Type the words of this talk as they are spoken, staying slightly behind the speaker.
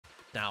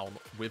down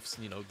with,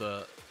 you know,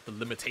 the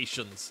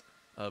limitations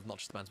of not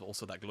just bans, but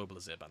also that global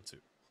Azir ban too.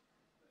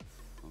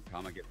 Well,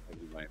 Karma gets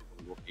taken away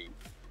from rookie.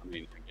 I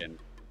mean, again,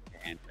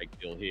 handshake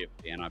deal here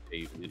for the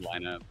NIP mid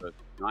laner versus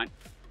Knight.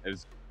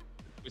 There's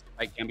just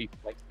fake can be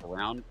flexed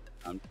around.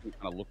 You can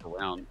kind of look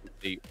around and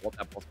see what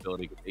that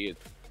possibility could be. Is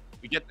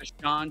we get the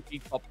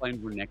Shanji top lane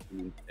Renekton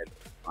instead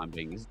for the time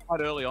being. This is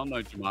quite early on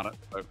though, Jamada.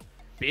 So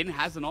Ben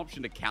has an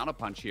option to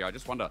counterpunch here. I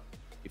just wonder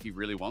if he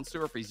really wants to,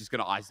 or if he's just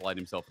going to isolate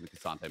himself in the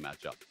Cassante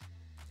matchup.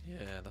 Yeah,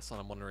 that's what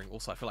I'm wondering.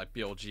 Also, I feel like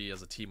BLG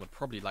as a team would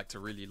probably like to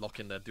really lock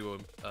in their duo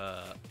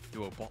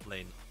bot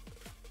lane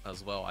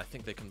as well. I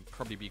think they can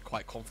probably be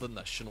quite confident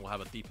that Shin will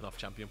have a deep enough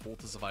champion pool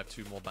to survive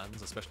 2 more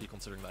bans, especially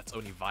considering that it's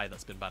only Vi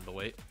that's been banned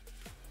away.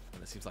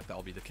 And it seems like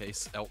that'll be the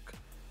case. Elk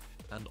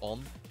and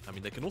On. I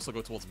mean, they can also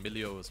go towards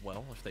Milio as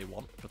well if they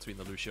want, between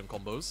the Lucian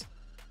combos.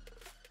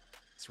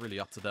 It's really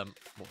up to them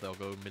what they'll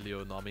go,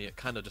 Milio, Nami. It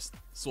kind of just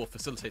sort of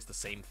facilitates the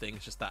same thing.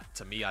 It's just that,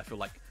 to me, I feel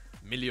like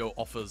Milio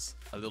offers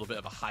a little bit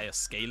of a higher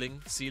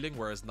scaling ceiling,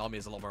 whereas Nami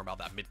is a lot more about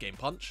that mid-game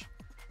punch.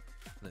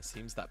 And it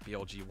seems that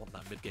BLG want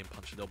that mid-game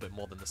punch a little bit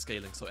more than the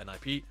scaling, so NIP,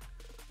 I feel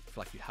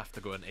like you have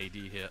to go an AD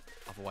here,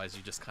 otherwise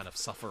you just kind of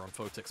suffer on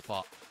Photic's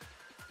part.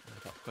 And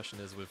the question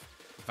is, with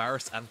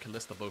Varus and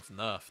Kalista both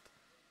nerfed,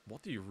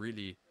 what do you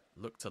really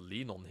look to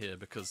lean on here?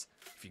 Because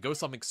if you go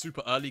something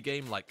super early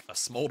game, like a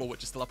Smolder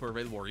which is still up or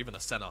available, or even a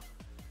Senna,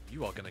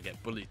 you are going to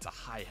get bullied to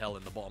high hell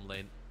in the bottom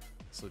lane.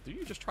 So do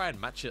you just try and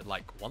match it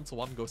like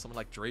 1-to-1, go something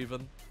like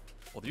Draven?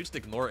 Or do you just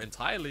ignore it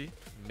entirely?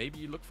 Maybe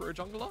you look for a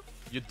jungler?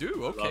 You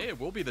do? Okay, it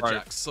will be the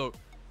Jax, so...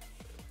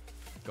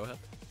 Go ahead.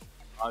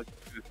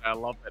 I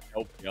love that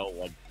LPL,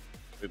 like,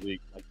 really,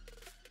 like,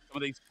 some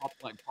of these top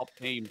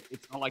teams,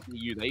 it's not like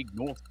you, they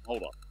ignore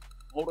Smolder.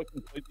 Smolder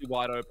completely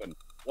wide open.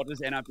 What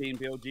does NIP and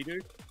BLG do?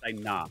 Say,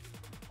 nah.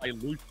 Play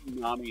Lucian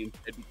Nami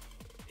instead,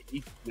 because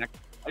he's connected.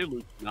 Play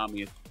Lucian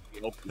Nami instead of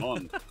the open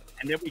on.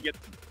 And then we get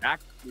the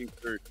Jax coming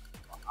through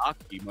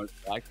Aki, most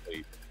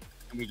likely.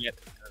 And we get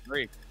a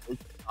very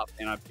exclusive up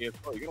NIP as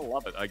well. You're going to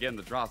love it. Again,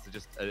 the drafts are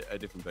just a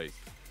different beast.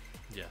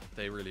 Yeah,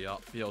 they really are.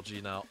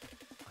 BLG now,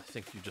 I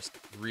think you just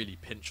really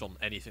pinch on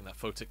anything that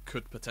Photic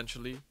could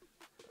potentially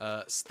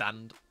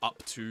stand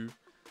up to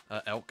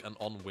Elk and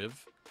On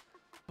with.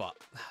 But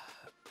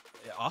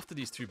after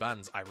these 2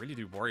 bans, I really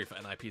do worry for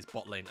NIP's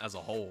bot lane as a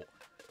whole.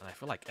 And I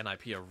feel like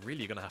NIP are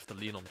really going to have to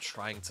lean on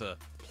trying to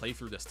play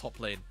through this top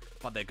lane.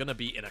 But they're going to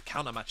be in a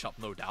counter matchup,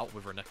 no doubt,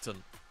 with Renekton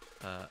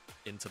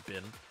into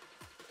Bin.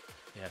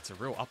 Yeah, it's a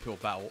real uphill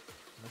battle.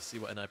 Let's see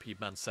what NIP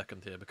bans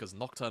second here, because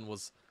Nocturne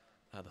was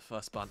the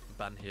first ban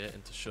here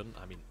into Shun.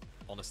 I mean,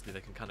 honestly, they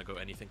can kind of go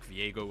anything.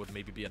 Viego would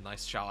maybe be a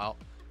nice shout out,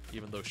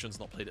 even though Shun's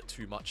not played it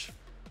too much.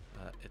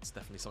 It's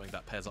definitely something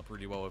that pairs up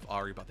really well with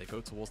Ahri, but they go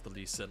towards the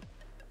Lee Sin.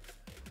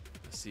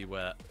 Let's see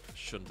where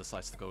Shun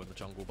decides to go in the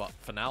jungle. But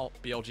for now,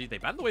 BLG, they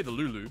banned away the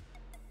Lulu.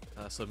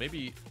 So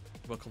maybe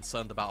we're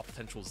concerned about a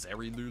potential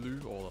Zeri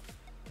Lulu, or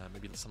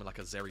maybe something like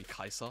a Zeri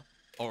Kai'Sa.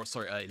 Or,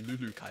 sorry, a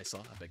Lulu Kai'Sa,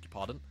 I beg your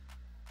pardon.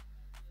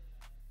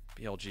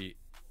 BLG,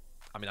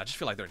 I mean, I just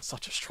feel like they're in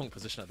such a strong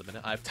position at the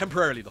minute. I've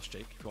temporarily lost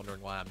Jake, if you're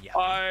wondering why I'm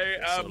yapping. I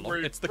am so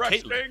it's the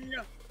refreshing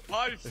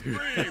my stream.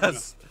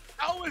 Yes.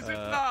 How is it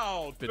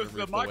now? Does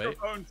the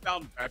microphone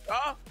sound better?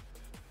 I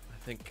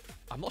think,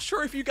 I'm not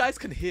sure if you guys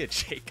can hear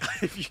Jake.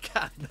 If you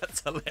can,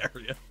 that's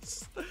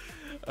hilarious.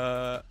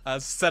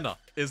 As Senna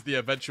is the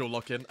eventual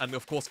lock-in, and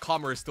of course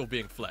Karma is still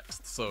being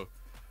flexed. So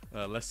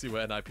let's see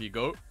where NIP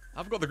go.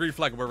 I've got the green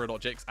flag whether or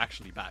not Jake's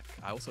actually back.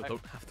 I also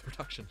don't have the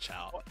production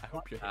chat. I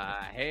hope you're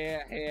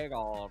here. Hang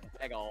on,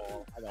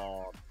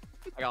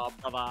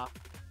 brother.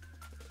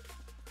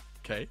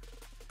 Okay.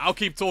 I'll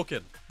keep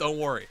talking. Don't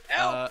worry.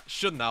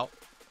 Shun now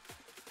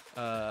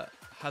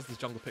has this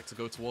jungle pick to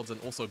go towards, and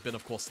also Bin,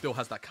 of course, still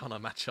has that counter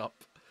matchup.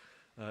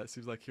 It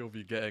seems like he'll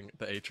be getting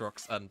the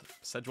Aatrox and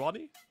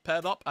Sejuani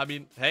paired up. I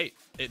mean, hey,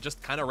 it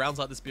just kind of rounds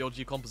out this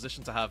BLG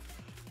composition to have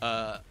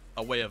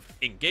a way of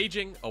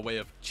engaging, a way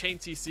of chain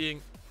TCing.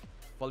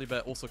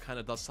 Volibear also kind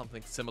of does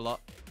something similar.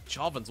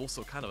 Jarvan's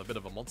also kind of a bit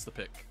of a monster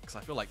pick, because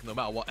I feel like no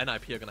matter what,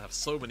 NIP are going to have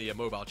so many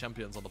immobile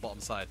champions on the bottom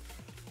side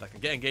that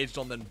can get engaged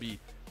on, then be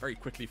very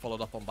quickly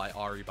followed up on by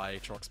Ahri, by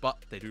Aatrox, but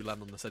they do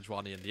land on the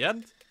Sejuani in the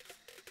end.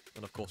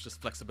 And of course,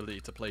 just flexibility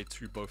to play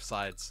to both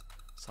sides.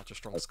 Such a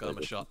strong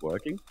skirmisher.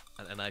 Working.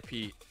 And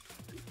NIP,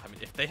 I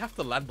mean, if they have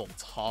to land on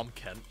Tahm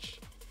Kench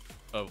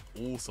of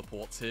all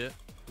supports here,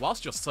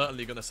 whilst you're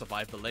certainly going to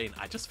survive the lane,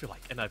 I just feel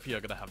like NIP are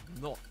going to have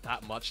not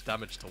that much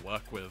damage to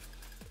work with.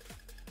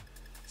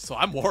 So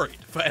I'm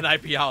worried for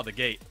NIP out of the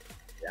gate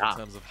in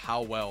terms of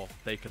how well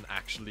they can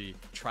actually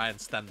try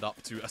and stand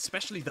up to,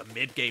 especially the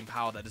mid-game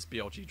power that this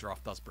BLG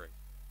draft does bring.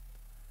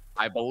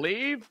 I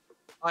believe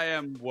I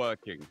am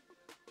working.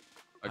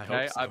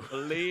 Okay, I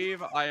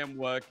believe I am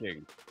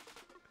working.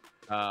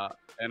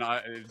 And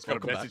I just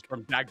got a message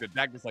from Dagda.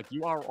 Dagda's like,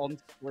 you are on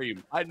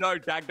stream. I know,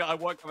 Dagda, I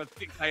woke up at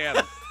 6 a.m.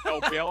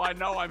 LPL, I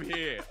know I'm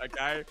here,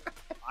 okay?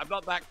 I'm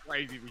not that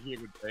crazy for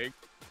human being.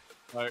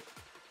 So,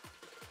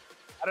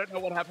 I don't know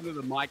what happened to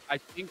the mic. I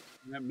think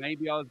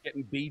maybe I was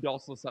getting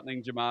BDOS or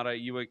something, Jamada.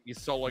 You're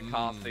solo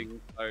casting,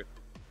 so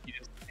you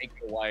just take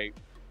it away.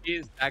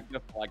 Here's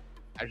Dagda for like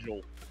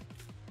casual.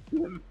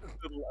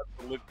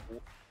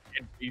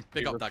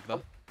 Big up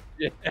Dagda.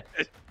 Yeah.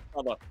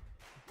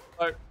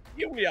 So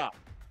here we are.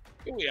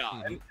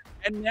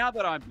 And now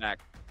that I'm back,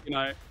 you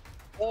know,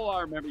 all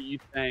I remember you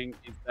saying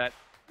is that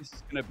this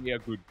is going to be a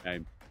good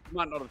game. You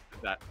might not have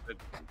said that, but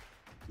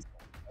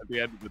at the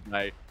end of the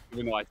day,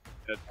 even though I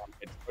said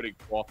it's Photic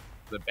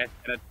the best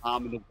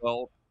Enatarm in the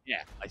world,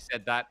 yeah, I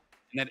said that.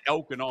 And then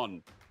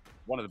Elkanon,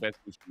 one of the best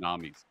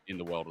Tsunamis in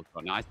the world as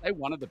well. Now, I say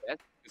one of the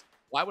best because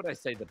why would I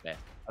say the best?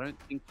 I don't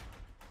think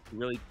to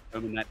really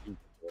determine that in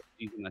the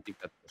season. I think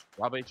that's just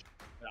rubbish.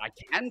 But I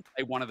can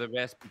say one of the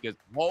best because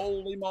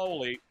holy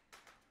moly,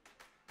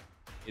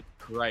 it's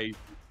crazy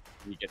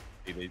when you get to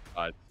see these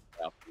guys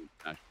out the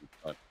international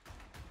side.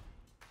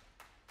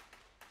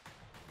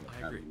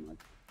 I agree.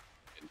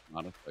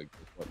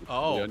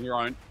 Oh, on your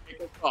own.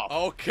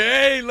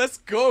 Okay, let's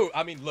go.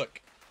 I mean,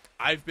 look,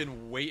 I've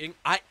been waiting.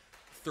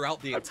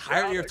 Throughout the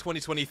entirety of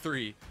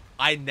 2023,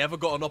 I never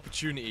got an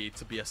opportunity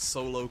to be a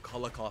solo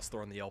color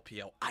caster on the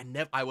LPL.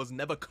 I was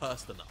never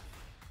cursed enough.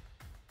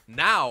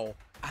 Now,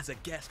 as a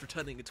guest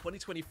returning in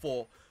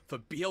 2024 for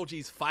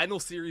BLG's final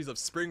series of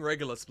Spring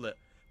Regular Split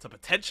to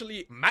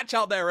potentially match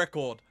out their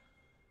record,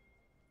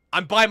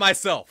 I'm by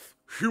myself.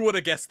 Who would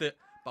have guessed it?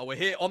 But we're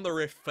here on the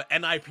Rift for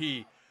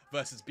NIP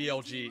versus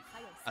BLG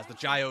as the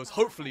Gyos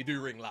hopefully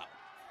do ring loud.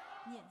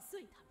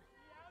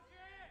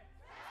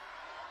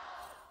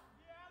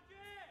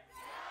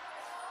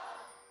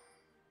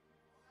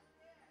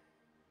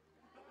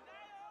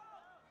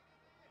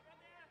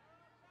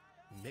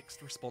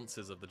 Mixed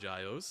responses of the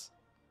Gyos.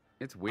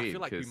 It's weird. I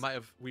feel like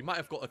we might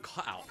have got a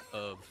cutout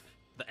of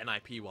the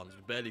NIP ones.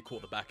 We barely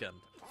caught the back end.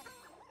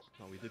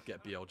 No, we did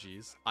get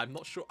BLGs. I'm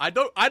not sure. I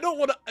don't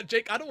want to,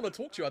 Jake. I don't want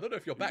to talk to you. I don't know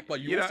if you're back, but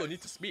you also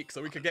need to speak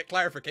so we can get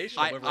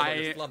clarification on whether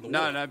it's still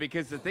underwater. No,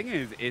 because the thing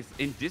is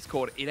in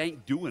Discord it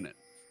ain't doing it.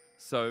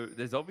 So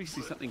there's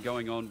obviously something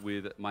going on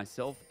with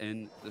myself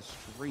and the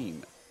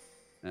stream.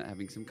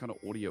 Having some kind of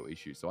audio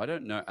issue. So I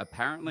don't know.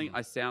 Apparently,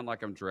 I sound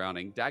like I'm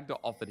drowning. Dagda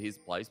offered his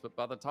place, but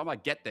by the time I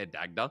get there,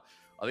 Dagda,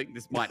 I think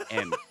this might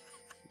end.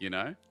 You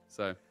know?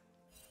 So.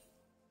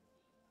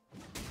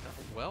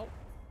 Well,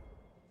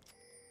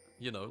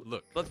 you know,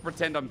 look. Let's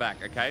pretend I'm back,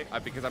 okay?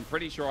 Because I'm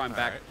pretty sure I'm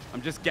back. Right.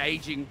 I'm just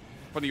gauging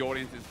from the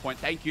audience at this point.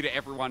 Thank you to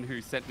everyone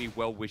who sent me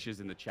well wishes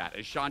in the chat.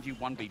 It's Shanji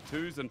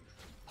 1v2s, and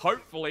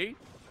hopefully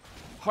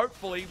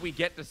we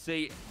get to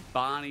see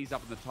Barney's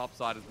up in the top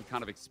side as we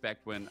kind of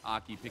expect when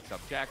Aki picks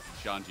up Jax and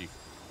Shanji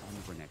on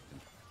the Renekton.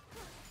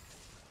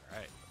 All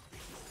right.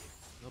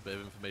 A little bit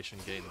of information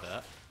gained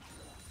there.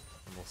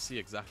 And we'll see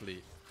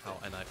exactly how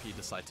NIP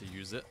decide to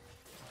use it.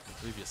 In the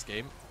previous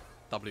game,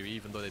 WE,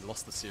 even though they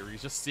lost the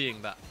series, just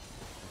seeing that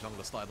the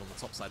jungler started on the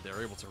top side, they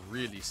were able to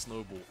really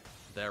snowball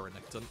their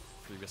Renekton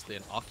previously.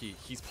 And Aki,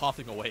 he's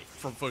pathing away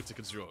from Photic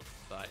and Zhuo.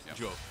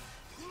 Zhuo.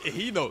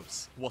 He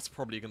knows what's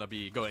probably going to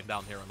be going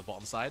down here on the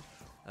bottom side,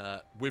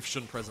 with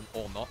Shun present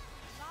or not.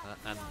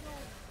 And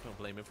I don't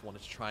blame him for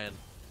wanting to try and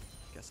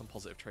get some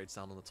positive trades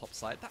down on the top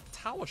side. That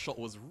tower shot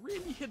was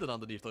really hidden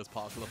underneath those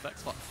particle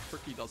effects, but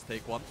Tricky does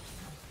take one.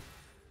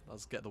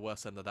 Does get the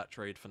worst end of that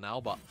trade for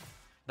now, but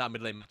that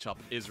mid lane matchup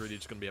is really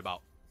just going to be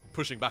about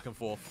pushing back and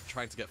forth,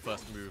 trying to get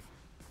first move,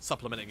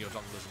 supplementing your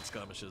junglers and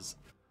skirmishes.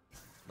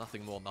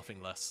 Nothing more,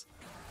 nothing less.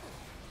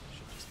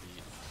 Should just be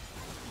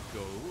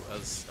go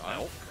as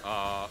Elk.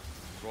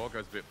 Zhuo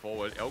goes a bit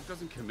forward. Elk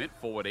doesn't commit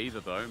forward either,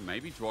 though.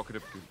 Maybe Zhuo could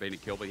have been a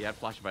kill, but he had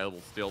flash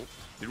available still.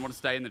 Didn't want to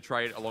stay in the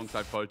trade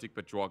alongside Photic,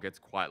 but Zhuo gets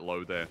quite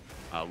low there,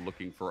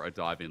 looking for a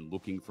dive in,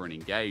 looking for an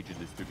engage in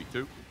this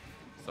 2v2.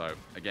 So,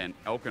 again,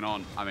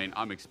 Elkanon, I mean,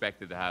 I'm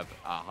expected to have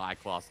a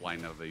high-class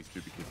lane out of these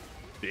two because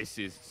this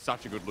is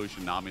such a good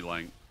Lucian Nami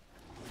lane.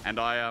 And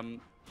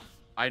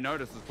I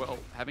noticed as well,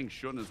 having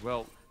Shun as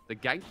well, the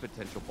gank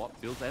potential bot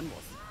feels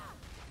endless.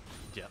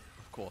 Yeah,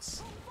 of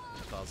course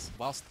it does.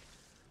 Whilst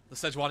the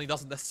Sejuani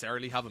doesn't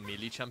necessarily have a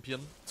melee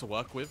champion to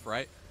work with,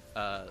 right?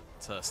 To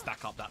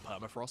stack up that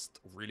permafrost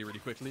really, really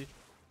quickly.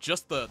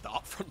 Just the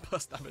upfront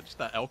burst damage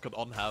that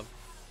Elkanon have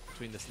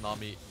between this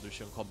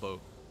Nami-Lucian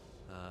combo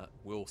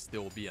will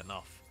still be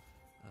enough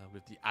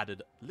with the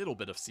added little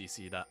bit of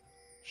CC that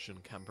Shun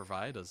can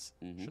provide, as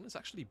Shun is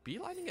actually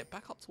beelining it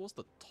back up towards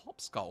the top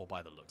scuttle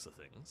by the looks of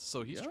things.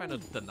 So he's trying to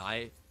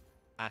deny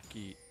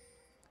Aki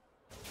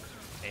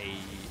a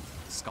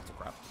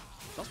scuttlecrab.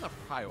 Doesn't have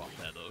Cryo up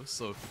there though,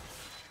 so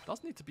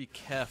does need to be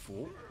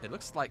careful. It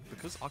looks like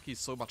because Aki's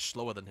so much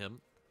slower than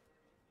him,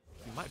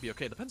 he might be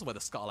okay. Depends on where the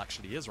scuttle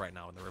actually is right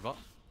now in the river.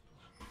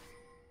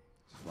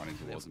 Running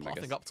towards him, I guess.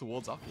 Pathing up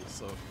towards Aki,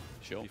 so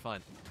he'll be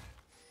fine.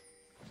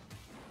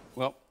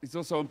 Well, he's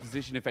also in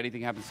position if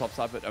anything happens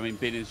topside, but I mean,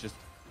 Bin is just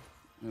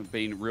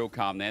been real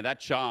calm there.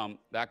 That charm,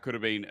 that could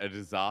have been a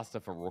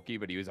disaster for Rookie,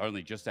 but he was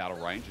only just out of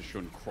range as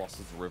Shun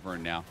crosses the river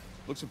and now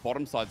looks at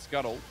bottom side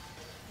scuttle.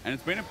 And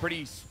it's been a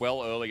pretty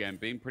swell early game,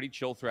 been pretty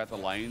chill throughout the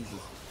lanes.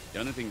 The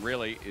only thing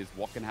really is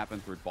what can happen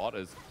through bot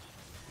as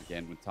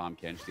again with Time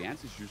Kench? The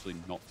answer is usually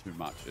not too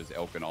much, as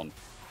Elkanon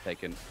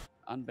taken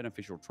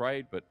unbeneficial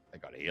trade, but they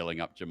got healing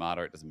up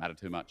Jamada. It doesn't matter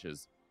too much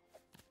as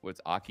well,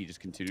 it's Aki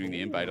just continuing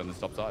the invade on the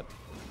top side.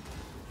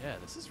 Yeah,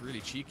 this is really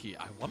cheeky.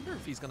 I wonder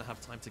if he's going to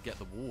have time to get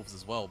the wolves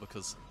as well,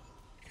 because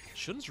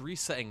Shun's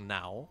resetting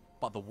now,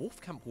 but the wolf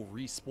camp will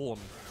respawn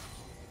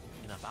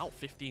in about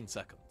 15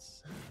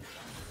 seconds.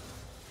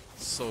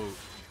 So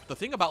the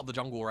thing about the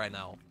jungle right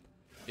now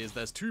is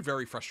there's two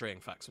very frustrating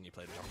facts when you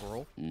play the jungle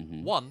role.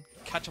 One,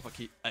 catch up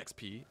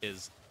XP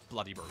is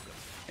bloody broken.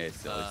 Yeah, it's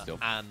silly still.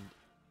 And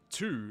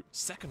two,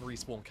 second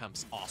respawn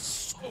camps are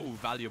so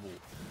valuable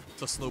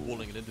to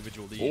snowballing an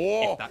individual league.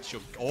 Oh! If that's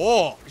your...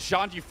 Oh!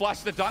 Shanji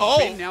flashed the dunk Oh!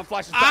 spin, now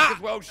flashes back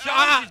as well.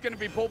 Shanji's going to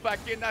be pulled back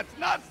in. That's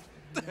nuts.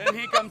 And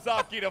here comes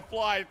Aki to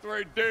fly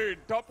through. Dude,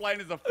 top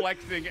laners are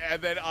flexing,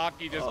 and then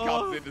Aki just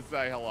comes in to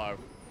say hello.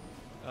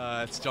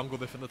 It's jungle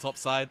diff in the top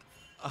side.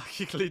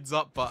 Aki cleans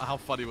up, but how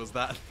funny was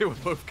that? They were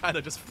both kind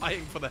of just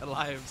fighting for their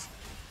lives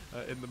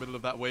in the middle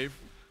of that wave.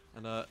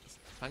 And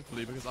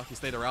thankfully, because Aki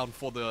stayed around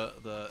for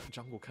the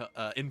jungle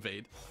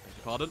invade, beg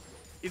your pardon,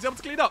 he's able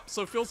to clean up.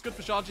 So feels good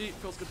for Shanji,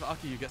 feels good for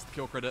Aki, who gets the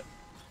kill credit.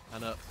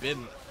 And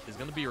Bin is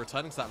going to be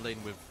returning to that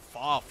lane with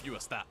far fewer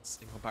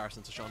stats in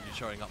comparison to Shanji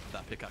showing up with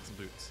that pickaxe and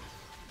boots.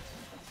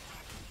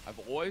 I've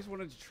always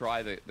wanted to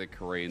try the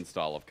Korean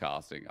style of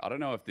casting. I don't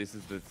know if this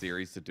is the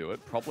series to do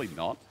it. Probably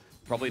not.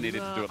 Probably needed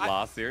to do it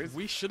last series.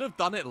 We should have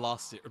done it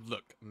last year.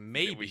 Look,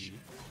 maybe.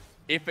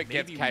 If it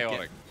gets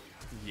chaotic.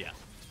 Yeah.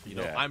 You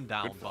know, I'm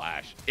down. Good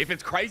flash. If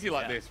it's crazy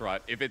like this,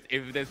 right?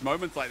 If there's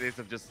moments like this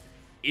of just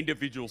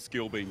individual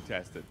skill being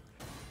tested.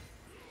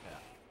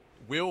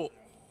 Yeah.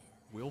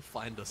 We'll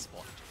find a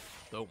spot.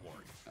 Don't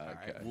worry.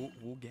 Okay. Right?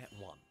 We'll get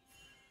one.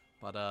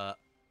 But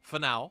for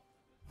now,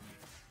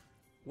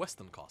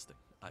 Western casting,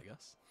 I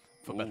guess.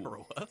 For better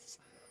or worse.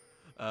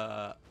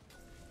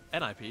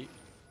 NIP,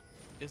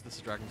 is this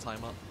a Dragon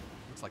timer?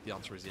 Looks like the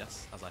answer is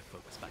yes, as I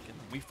focus back in.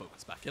 We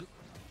focus back in.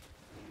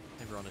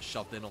 Everyone is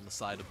shoved in on the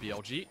side of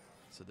BLG.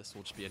 So this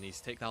will just be an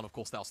easy takedown. Of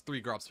course, that was 3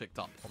 grabs picked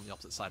up on the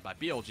opposite side by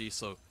BLG,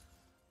 so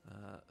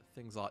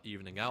things are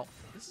evening out.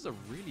 This is a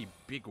really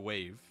big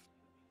wave,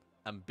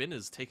 and Bin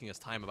is taking his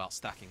time about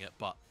stacking it,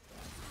 but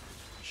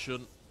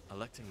Shun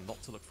electing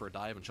not to look for a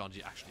dive, and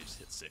Shanji actually just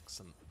hit 6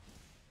 and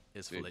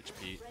is full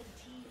HP.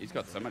 He's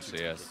got so much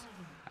CS.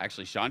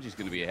 Actually, Shanji's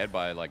going to be ahead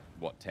by, like,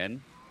 what,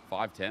 10?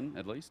 5, 10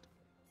 at least?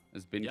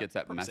 As Bin gets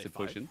that massive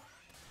push in.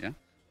 Yeah.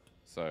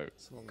 So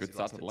good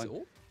start to the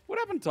lane. What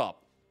happened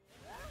top?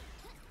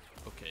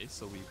 Okay,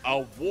 so we...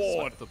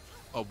 Award! The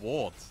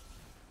award.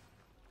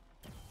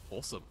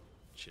 Awesome.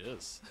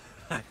 Cheers.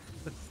 Thank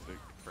you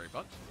very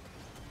much.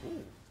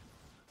 Ooh.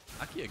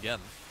 Aki again,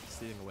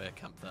 stealing away a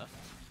camp there.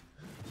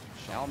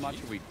 How much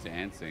are we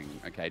dancing?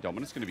 Okay,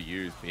 Dominant's going to be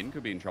used. Bin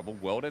could be in trouble.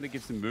 World Ender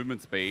gives some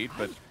movement speed,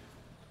 but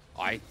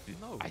I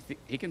think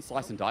he can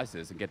slice and dice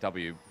this and get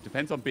W.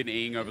 Depends on Bin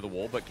Eing over the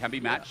wall, but can be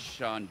matched.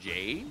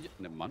 Shanji.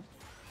 Never mind.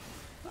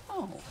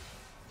 Oh.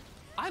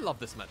 I love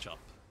this matchup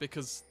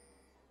because,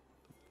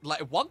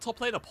 like, one top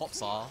laner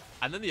pops R,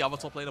 and then the other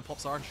top laner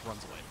pops R and she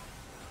runs away.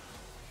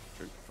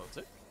 True.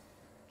 Photic.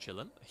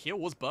 Chillin'. Heal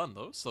was burned,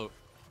 though, so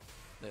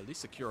they at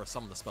least secure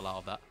some of the spell out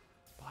of that.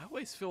 But I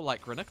always feel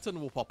like Renekton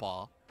will pop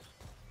R,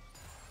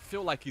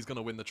 feel like he's going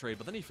to win the trade,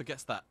 but then he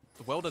forgets that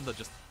the Worldender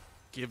just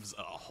gives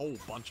a whole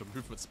bunch of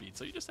movement speed,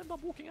 so you just end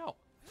up walking out.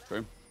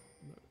 True.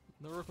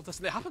 No real contest.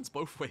 And it happens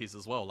both ways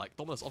as well. Like,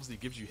 Dominus obviously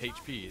gives you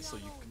HP, so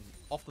you can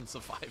often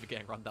survive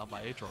getting run down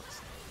by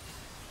Aatrox.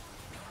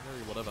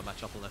 Very whatever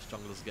matchup unless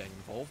junglers getting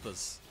involved.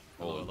 There's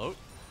hello.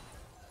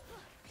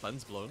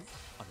 Cleanse blown.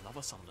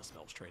 Another summoner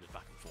spells traded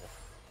back and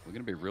forth. We're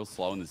going to be real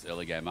slow in this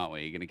early game, aren't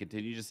we? You're going to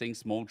continue just seeing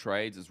small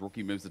trades as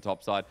Rookie moves the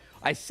top side.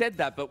 I said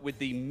that, but with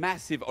the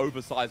massive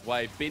oversized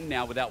wave, Bin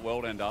now without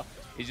World Ender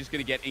is just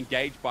going to get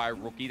engaged by a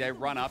Rookie. They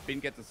run up, Bin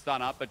gets a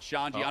stun up, but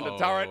Shanji under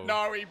turret.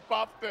 No, he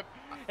buffed it.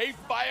 He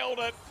failed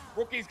it.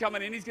 Rookie's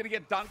coming in. He's going to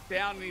get dunked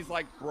down, and he's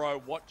like,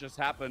 bro, what just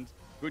happened?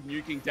 Good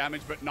nuking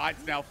damage, but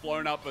Knight's now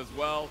flown up as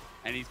well,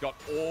 and he's got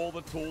all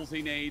the tools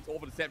he needs. All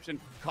the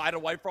deception kite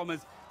away from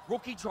us.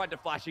 Rookie tried to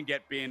flash and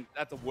get Bin.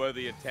 That's a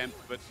worthy attempt,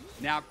 but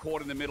now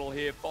caught in the middle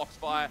here.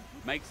 Foxfire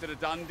makes it a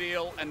done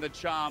deal, and the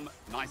charm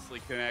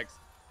nicely connects.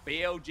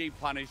 BLG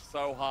punished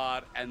so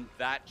hard, and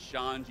that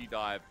Shanji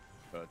dive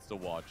hurts to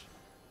watch.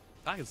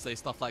 I can say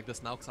stuff like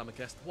this now because I'm a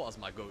guest. What has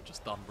my goat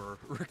just done, bro?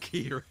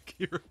 Rookie.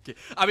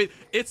 I mean,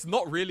 it's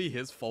not really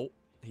his fault.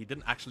 He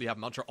didn't actually have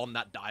Mantra on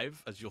that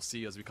dive, as you'll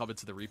see as we come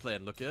into the replay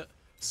and look at it.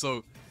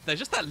 So there's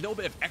just that little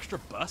bit of extra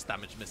burst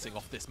damage missing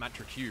off this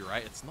Mantra Q,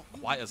 right? It's not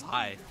quite as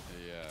high.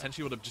 Yeah.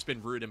 Potentially would have just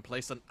been rooted in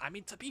place. And I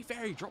mean, to be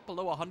fair, he dropped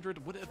below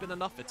 100. Would it have been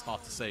enough? It's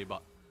hard to say,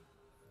 but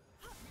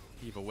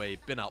either way,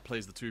 Bin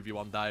outplays the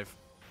 2v1 dive.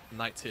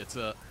 Knight's here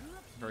to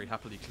very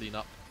happily clean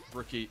up.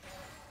 Rookie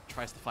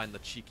tries to find the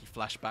cheeky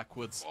flash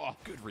backwards. Oh,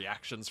 good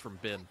reactions from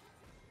Bin.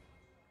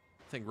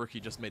 I think Rookie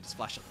just made his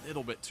flash a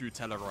little bit too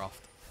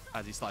telegraphed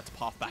as he started to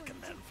path back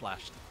and then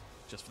flashed.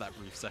 Just for that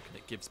brief second,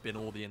 it gives Bin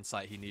all the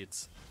insight he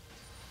needs.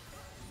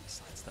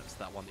 Sidesteps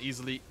that one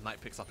easily. Knight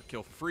picks up a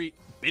kill for free.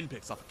 Bin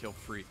picks up a kill for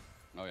free.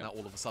 Oh, yeah. Now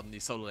all of a sudden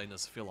these solo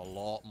laners feel a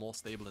lot more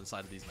stable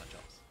inside of these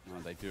matchups.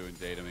 Oh, they do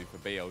indeed. I mean, for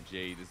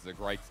BLG, this is a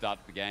great start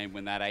to the game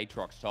when that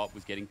Aatrox top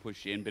was getting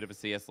pushed in. Bit of a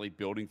CS lead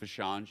building for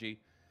Shanji.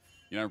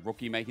 You know,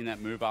 Rookie making that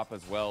move up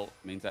as well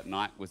means that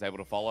Knight was able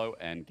to follow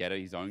and get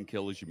his own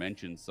kill, as you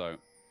mentioned. So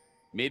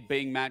mid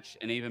being matched,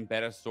 an even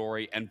better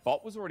story. And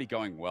bot was already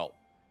going well.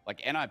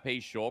 Like,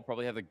 NIP, sure,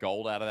 probably have the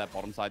gold out of that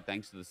bottom side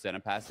thanks to the center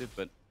passive,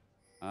 but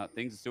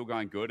things are still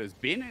going good. As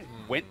Bin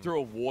went through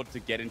a ward to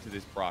get into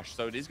this brush.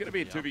 So it is going to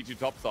be a 2v2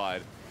 top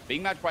side.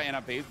 Being matched by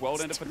NIP.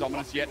 World Ender for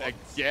dominance yet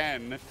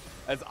again.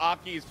 As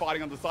Arky is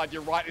fighting on the side.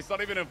 You're right, it's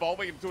not even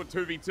evolving into a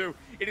 2v2.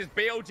 It is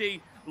BLG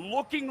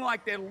looking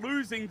like they're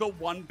losing the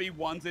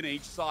 1v1s in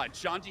each side.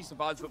 Shanji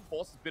survives, but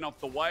forces Bin off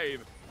the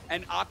wave.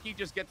 And Arky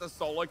just gets a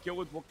solo kill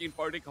with Rookie and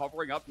Photic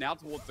hovering up now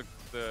towards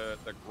the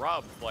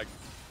grubs. Like,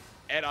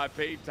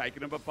 NIP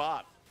taking them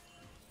apart.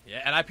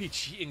 Yeah, NIP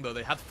cheating though.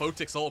 They had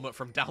Photic's ultimate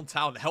from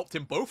downtown. Helped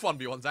him both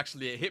 1v1s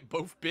actually. It hit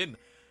both Bin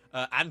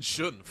and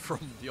Shun from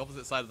the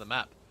opposite side of the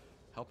map.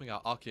 Helping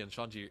out Arky and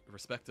Shanji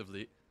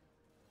respectively.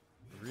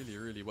 Really,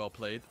 really well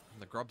played.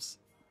 And the grubs.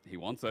 He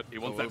wants it. He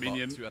wants that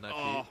minion.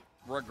 Oh,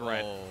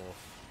 regret. Oh.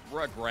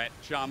 Regret.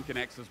 Charm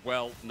connects as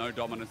well. No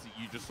dominance.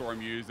 You just saw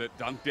him use it.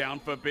 Dunk down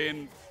for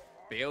Bin.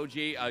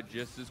 BLG are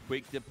just as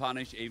quick to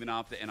punish even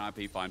after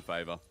NIP find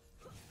favor.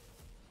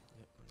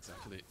 Yep,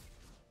 exactly.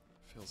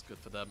 Feels good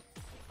for them.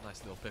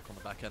 Nice little pick on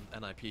the back end.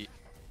 NIP.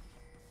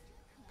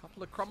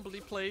 Couple of crumbly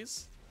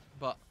plays,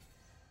 but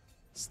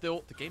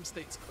still the game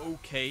state's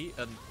okay.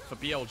 And for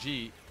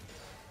BLG,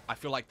 I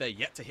feel like they're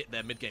yet to hit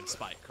their mid-game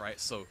spike, right?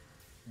 So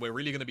we're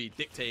really going to be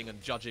dictating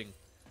and judging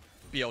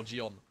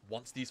BLG on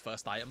once these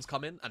first items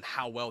come in and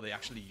how well they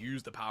actually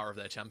use the power of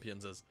their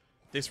champions. As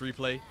this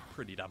replay,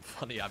 pretty damn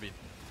funny. I mean,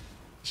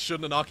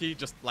 Shun and Arky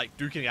just like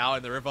duking out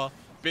in the river.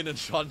 Bin and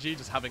Shanji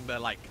just having their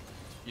like,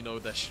 you know,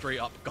 their straight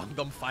up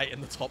Gundam fight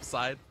in the top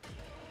side.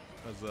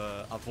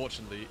 As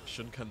unfortunately,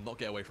 Shun cannot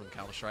get away from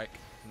Counter-Strike.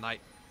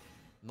 Knight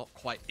not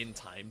quite in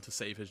time to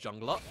save his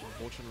jungler,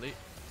 unfortunately,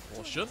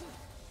 for Shun.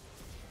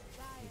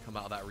 He come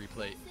out of that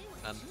replay,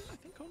 and I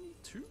think only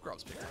 2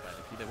 grubs picked up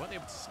NIP. They weren't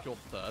able to secure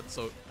the 3rd,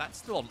 so that's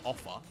still on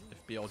offer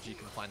if BLG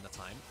can find the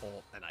time,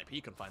 or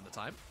NIP can find the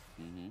time.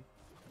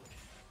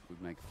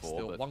 Would make 4,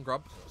 Still but 1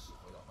 grub.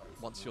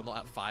 Once you're not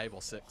at 5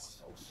 or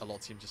 6, a lot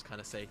of teams just kind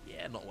of say,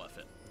 yeah, not worth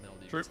it. And they'll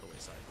leave it to the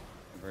wayside.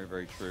 very,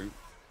 very true.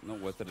 Not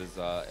worth it as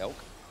Elk.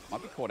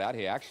 Might be caught out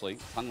here, actually.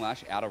 Tongue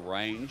Lash out of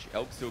range.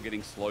 Elk still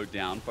getting slowed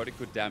down. Photic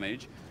good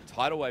damage.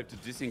 Tidal Wave to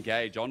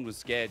disengage. On was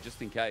scared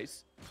just in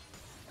case.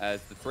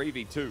 As the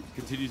 3v2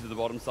 continues to the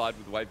bottom side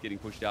with the wave getting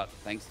pushed out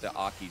thanks to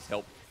Arky's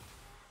help.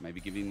 Maybe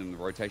giving them the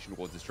rotation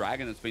towards this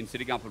dragon that's been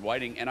sitting up and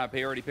waiting. NIP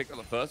already picked up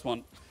the first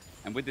one.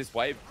 And with this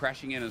wave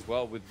crashing in as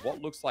well, with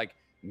what looks like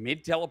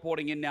mid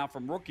teleporting in now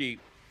from Rookie,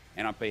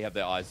 NIP have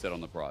their eyes set on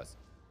the prize.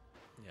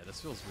 Yeah,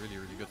 this feels really,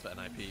 really good for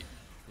NIP.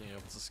 Being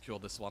able to secure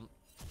this one.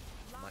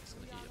 Knight's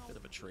going to eat a bit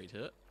of a trade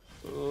here.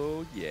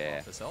 Oh, yeah.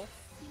 Off himself.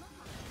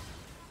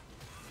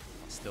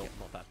 Still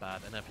not that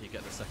bad. NIP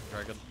get the second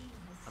dragon.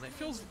 And it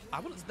feels, I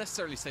wouldn't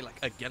necessarily say like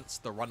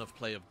against the run of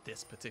play of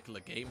this particular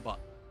game, but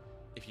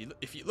if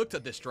you looked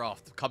at this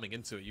draft coming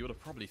into it, you would have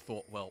probably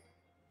thought, well,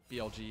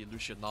 BLG,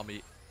 Lucian,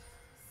 Nami,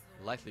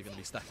 likely going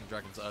to be stacking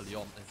dragons early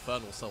on.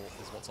 Infernal Soul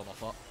is what's on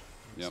offer.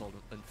 Sold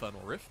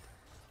Infernal Rift.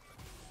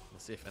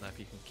 Let's see if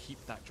NIP can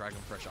keep that dragon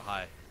pressure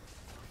high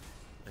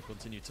and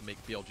continue to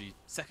make BLG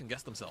second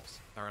guess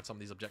themselves around some of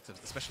these objectives,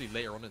 especially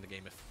later on in the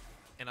game.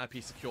 If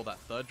NIP secure that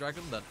 3rd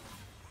dragon, then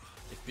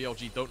if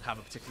BLG don't have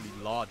a particularly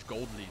large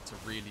gold lead to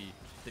really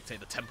dictate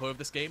the tempo of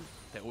this game,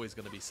 they're always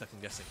going to be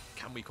second guessing.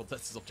 Can we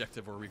contest this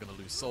objective, or are we going to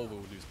lose Soul? Will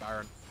we lose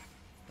Baron?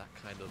 That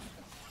kind of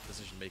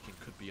decision making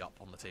could be up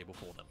on the table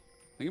for them.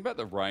 Think about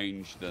the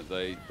range that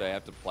they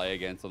have to play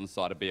against on the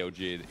side of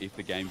BLG if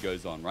the game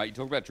goes on, right? You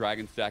talk about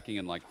dragon stacking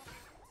and like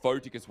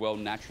Photic as well,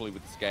 naturally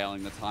with the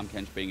scaling, the time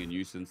kench being a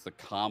nuisance, the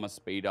karma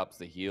speed ups,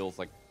 the heals,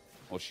 like,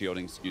 or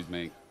shielding, excuse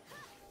me.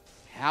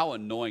 How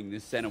annoying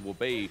this center will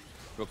be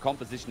for a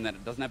composition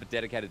that doesn't have a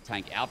dedicated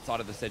tank outside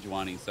of the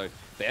Sejuani. So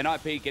the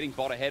NIP getting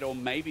bot ahead, or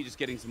maybe just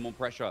getting some more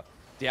pressure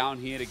down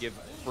here to give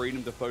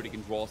freedom to Photic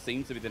and Zhuo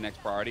seems to be the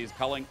next priority. Is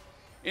culling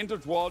into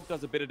Zhuo,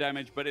 does a bit of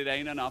damage, but it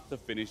ain't enough to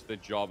finish the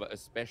job,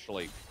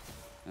 especially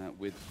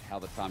with how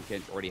the Time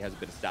Kench already has a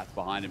bit of stats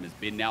behind him. Has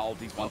been now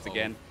ultis once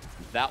again.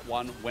 That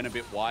one went a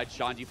bit wide.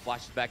 Shanji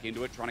flashes back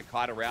into it, trying to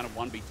kite around a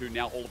 1v2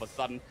 now all of a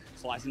sudden.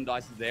 Slice and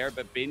dice is there,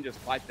 but Bin just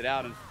fights it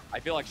out. And I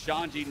feel like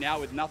Shanji now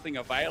with nothing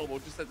available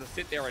just has to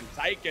sit there and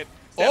take it.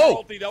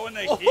 Ulti though in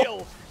the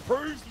heal.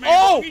 Proves me.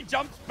 He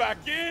jumps back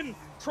in.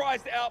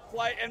 Tries to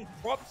outplay and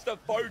props to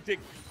Photic.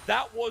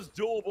 That was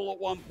doable at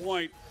one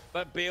point,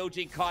 but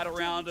BLG kite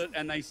around it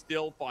and they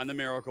still find the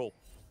miracle.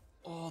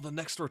 Oh, the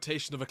next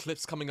rotation of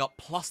Eclipse coming up,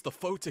 plus the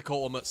Photic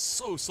ultimate,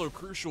 so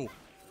crucial.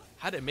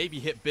 Had it maybe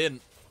hit Bin,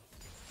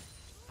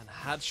 and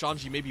had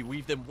Shanji maybe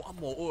weaved in one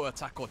more auto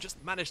attack, or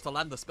just managed to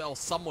land the spell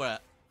somewhere,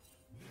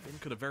 Bin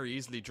could have very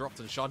easily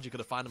dropped, and Shanji could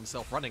have found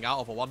himself running out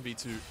of a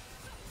 1v2.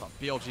 But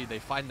BLG, they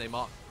find they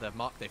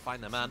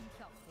find their man.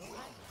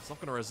 not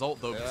going to result,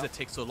 though, because it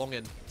takes so long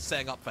in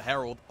setting up for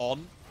Herald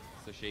on.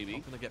 Sashimi.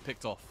 Not going to get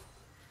picked off.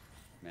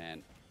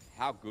 Man,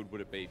 how good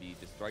would it be if you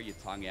just throw your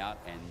tongue out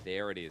and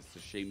there it is,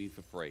 sashimi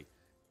for free.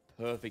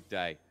 Perfect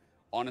day.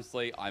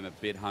 Honestly, I'm a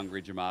bit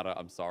hungry, Jamada.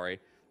 I'm sorry.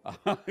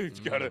 Got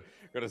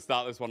to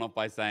start this one off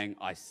by saying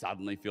I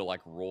suddenly feel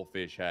like raw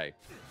fish, hey.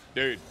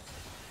 Dude,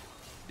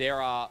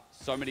 there are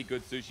so many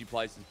good sushi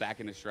places back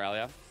in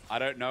Australia. I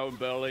don't know in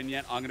Berlin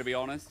yet, I'm going to be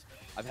honest.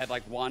 I've had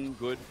like one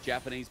good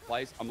Japanese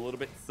place. I'm a little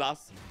bit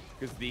sus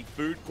because the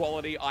food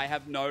quality I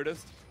have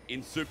noticed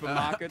in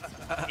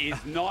supermarkets is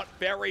not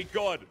very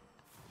good.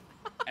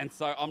 And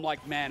so I'm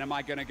like, man, am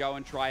I going to go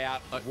and try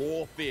out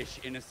raw fish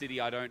in a city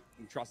I don't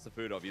trust the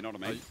food of? You know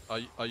what I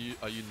mean? Are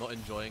you not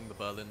enjoying the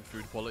Berlin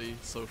food quality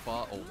so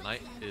far? Old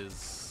Knight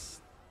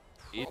is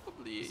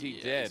probably is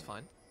he dead? It's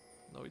fine.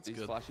 No, it's He's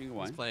good. flashing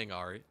away. He's playing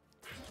Ari.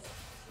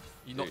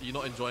 You're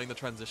not enjoying the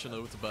transition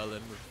over to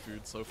Berlin with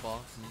food so far.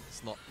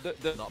 It's not the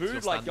not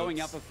food, like going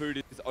out for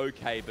food is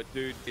okay, but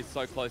dude, it's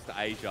so close to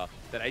Asia.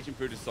 That Asian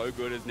food is so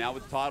good. As now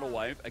with tidal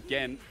wave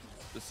again,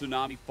 the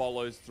tsunami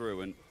follows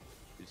through, and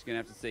you're just gonna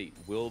have to see,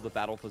 will the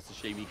battle for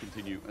sashimi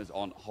continue as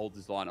On holds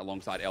his line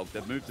alongside Elk.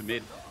 They've moved to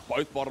mid.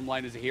 Both bottom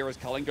laners are here as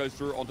Cullen goes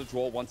through onto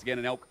Zhuo once again,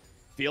 and Elk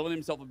feeling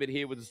himself a bit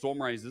here with the Storm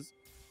Razors,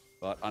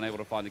 but unable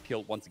to find the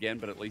kill once again.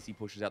 But at least he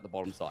pushes out the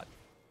bottom side.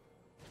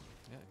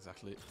 Yeah,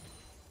 exactly.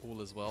 All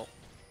is well.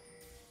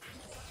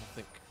 I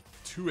think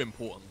too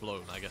important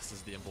blown, I guess,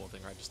 is the important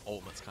thing, right? Just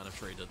ultimates kind of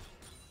traded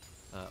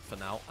for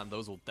now, and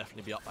those will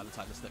definitely be up by the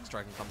time this next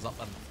dragon comes up.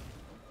 And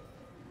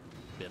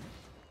Bin,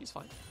 he's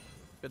fine.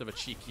 Bit of a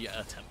cheeky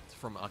attempt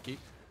from Aki.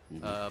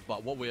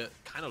 But what we're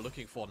kind of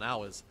looking for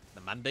now is the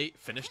mandate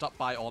finished up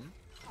by On.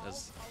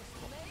 There's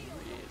not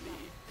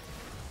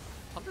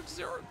really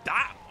 100-0.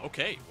 Damn!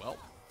 Okay, well.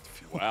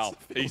 Wow,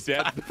 he's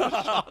dead. Dude,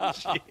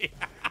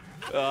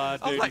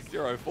 like,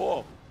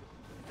 0-4.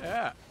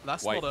 Yeah,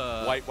 that's not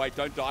a... Wait,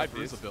 don't dive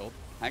this. Build.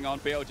 Hang on,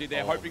 BLG,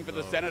 they're hoping for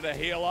the center to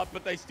heal up,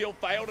 but they still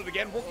failed it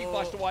again. Rookie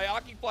flashed away,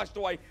 Aki flashed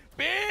away.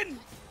 Bin!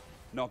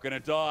 Not gonna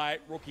die.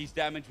 Rookie's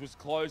damage was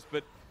close,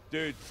 but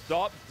dude,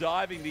 stop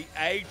diving. The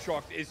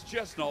Aatrox is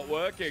just not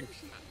working.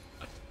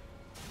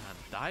 Man,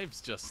 dive's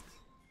just...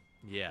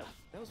 Yeah.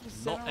 That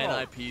was not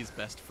NIP's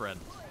best friend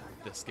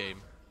this game,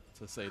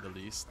 to say the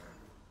least.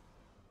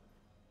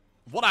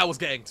 What I was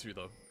getting to,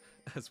 though,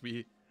 as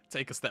we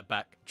take a step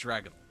back,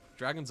 Dragon.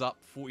 Dragon's up,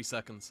 40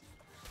 seconds.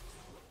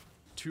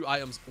 2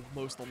 items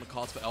almost on the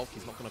cards for Elk.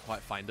 He's not going to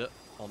quite find it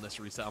on this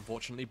reset,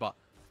 unfortunately. But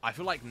I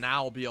feel like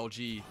now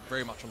BLG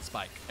very much on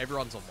spike.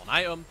 Everyone's on 1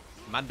 item.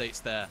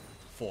 Mandate's there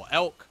for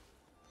Elk.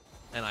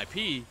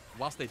 NIP,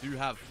 whilst they do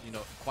have, you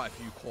know, quite a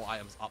few core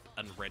items up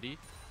and ready,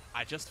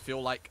 I just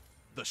feel like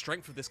the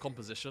strength of this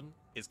composition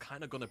is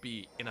kind of going to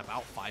be in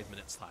about 5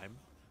 minutes' time.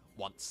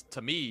 Once,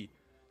 to me,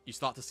 you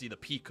start to see the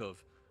peak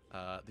of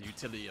the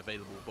utility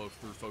available both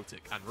through Photic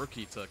and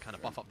Rookie to kind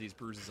of buff up these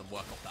bruises and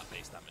work off that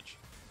base damage.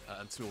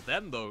 Until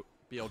then, though,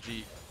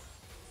 BLG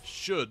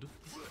should,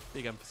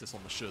 big emphasis on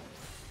the should,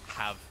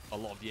 have a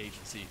lot of the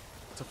agency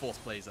to force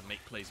plays and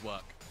make plays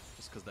work,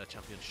 just because their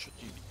champion should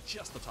be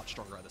just a touch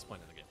stronger at this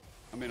point in the game.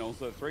 I mean,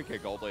 also,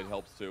 3k gold lead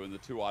helps too, and the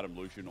 2-item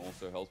Lucian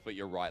also helps, but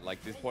you're right.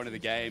 Like, this point of the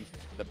game,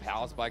 the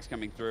power spikes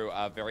coming through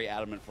are very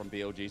adamant from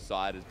BLG's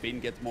side as Bin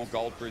gets more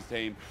gold for his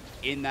team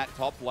in that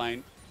top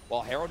lane.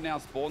 While Herald now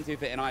spawns here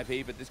for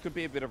NIP, but this could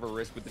be a bit of a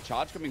risk with the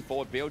charge coming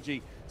forward.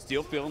 BLG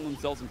still feeling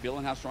themselves and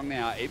feeling how strong they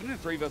are. Even in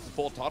 3 versus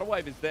 4, Tidal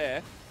Wave is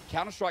there.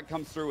 Counter-Strike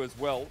comes through as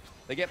well.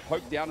 They get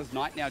poked down as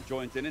Knight now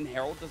joins in, and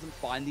Herald doesn't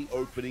find the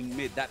opening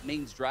mid. That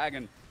means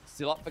Dragon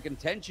still up for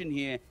contention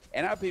here.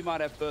 NIP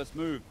might have first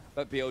move,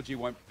 but BLG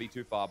won't be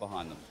too far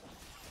behind them.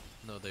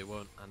 No, they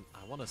won't. And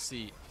I want to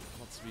see,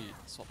 once we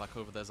swap back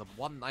over, there's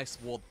one nice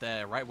ward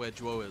there, right where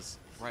Zhuo is,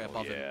 right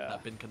above him,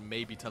 that Bin can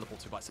maybe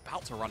teleport to, but it's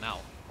about to run out.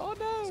 Oh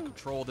no! It's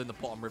controlled in the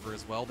bottom river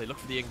as well. They look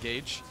for the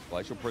engage.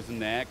 Glacial Prison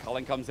there.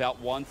 Cullen comes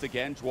out once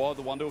again. Zhuo,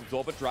 the one to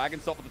absorb it.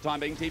 Dragon stop for the time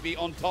being.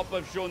 TV on top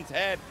of Shun's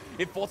head.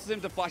 It forces him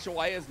to flash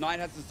away as Knight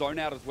has the zone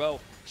out as well.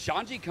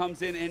 Shanji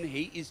comes in and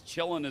he is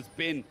chilling as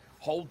Bin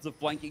holds the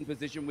flanking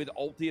position with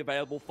ulti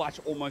available. Flash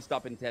almost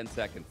up in 10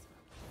 seconds.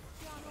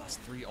 That's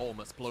 3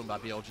 ultimates blown by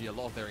BLG. A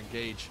lot of their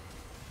engage.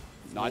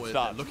 Nice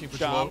start. Looking for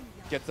Charm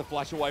Zhuo. Gets the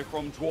flash away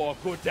from Zhuo.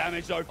 Good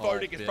damage though.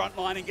 Photic is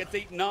frontline and gets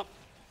eaten up.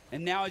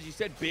 And now, as you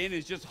said, Bin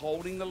is just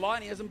holding the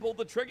line. He hasn't pulled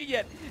the trigger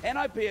yet.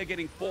 NIP are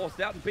getting forced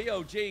out. And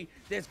BLG,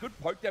 there's good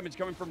poke damage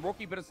coming from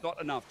Rookie, but it's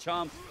not enough.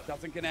 Charm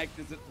doesn't connect.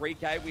 Is at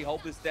 3k. We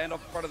hold this standoff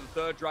in front of the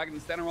third Dragon.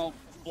 The center roll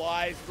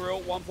flies through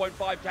at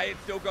 1.5k. It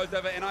still goes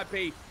over.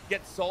 NIP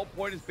gets soul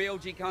point as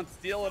BLG can't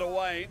steal it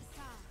away.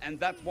 And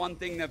that's one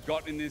thing they've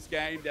got in this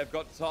game. They've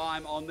got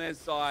time on their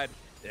side.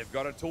 They've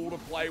got a tool to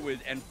play with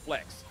and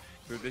flex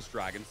through this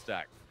Dragon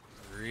stack.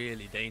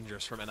 Really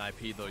dangerous from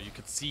NIP, though. You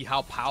could see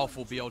how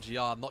powerful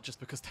BLG are, not just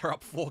because they're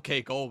up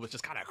 4k gold, which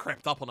just kind of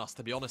crept up on us,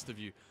 to be honest with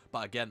you.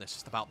 But again, it's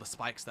just about the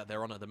spikes that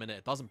they're on at the minute.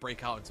 It doesn't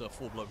break out into a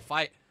full-blown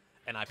fight.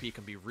 NIP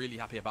can be really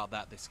happy about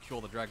that. They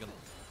secure the Dragon.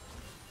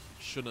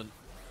 Shouldn't.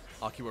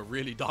 Aki were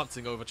really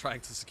dancing over trying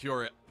to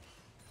secure it.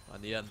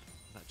 In the end,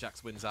 That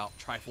Jax wins out.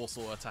 Triforce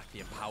auto attack, the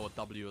empowered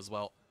W as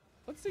well.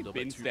 Let's see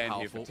Bin stand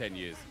here for 10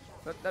 years.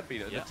 That'd be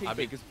the TP,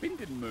 because Bin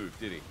didn't move,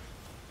 did he?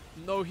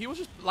 No, he was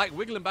just like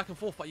wiggling back and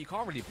forth, but you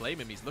can't really blame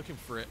him. He's looking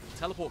for it.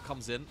 Teleport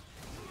comes in.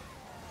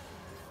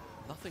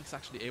 Nothing's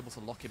actually able to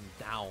lock him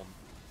down.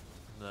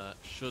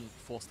 Shouldn't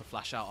force the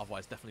flash out,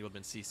 otherwise definitely would have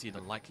been CC'd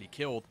and likely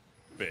killed.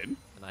 Bin?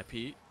 An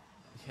IP.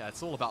 Yeah,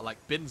 it's all about, like,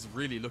 Bin's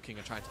really looking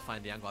and trying to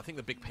find the angle. I think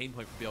the big pain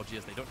point for BLG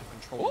is they don't have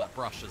control of that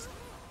brush. As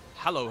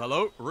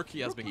hello,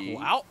 Rookie has been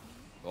caught out.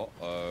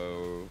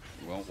 Uh-oh.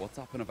 Well, what's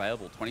up and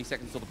available? 20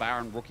 seconds to the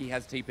Baron. Rookie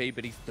has TP,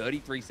 but he's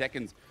 33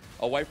 seconds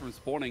away from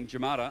spawning.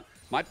 Jamada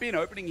might be an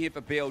opening here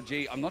for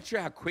BLG. I'm not sure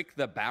how quick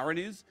the Baron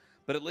is,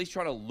 but at least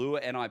try to lure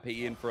NIP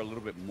in for a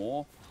little bit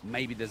more.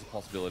 Maybe there's a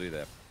possibility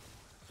there.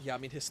 Yeah, I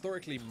mean,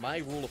 historically, my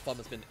rule of thumb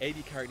has been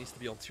AD carry needs to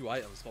be on 2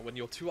 items, but when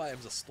your 2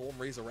 items are Storm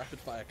Razor, Rapid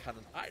Fire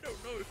Cannon, I don't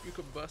know if you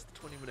can burst the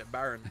 20-minute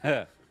Baron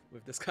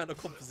with this kind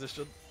of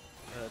composition.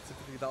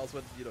 Typically, that was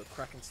when, you know,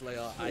 Kraken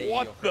Slayer,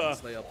 Kraken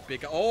Slayer,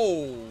 big...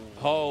 Oh!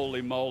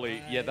 Holy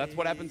moly. Yeah, that's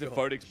what happens if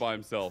Photic's by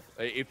himself.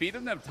 If he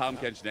doesn't have Tahm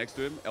Kench next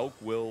to him, Elk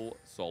will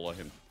solo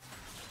him.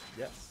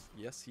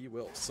 Yes, he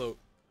will. So,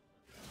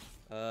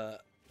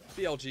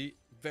 BLG,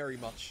 very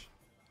much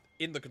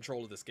in the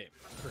control of this game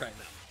right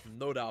now.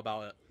 No doubt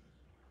about it.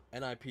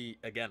 NIP,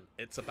 again,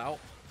 it's about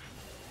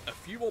a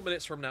few more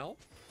minutes from now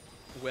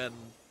when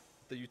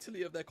the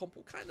utility of their comp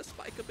will kind of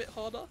spike a bit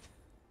harder.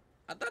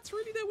 And that's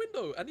really their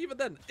window. And even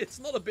then, it's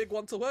not a big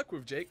one to work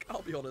with, Jake.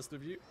 I'll be honest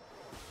with you.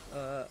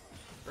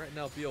 Right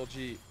now,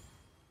 BLG,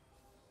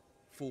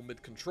 full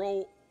mid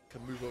control.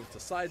 Can move over to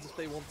sides if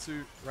they want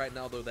to. Right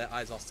now, though, their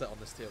eyes are set on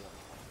this tier 1.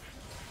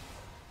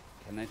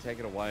 Can they take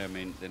it away? I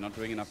mean, they're not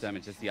doing enough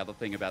damage. Just the other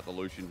thing about the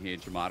Lucian here,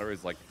 Jamada,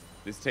 is like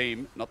this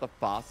team, not the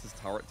fastest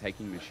turret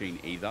taking machine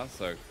either.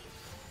 So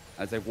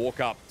as they walk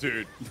up,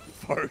 dude,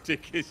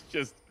 Photic is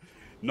just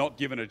not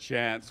given a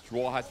chance.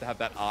 Zhuo has to have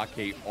that R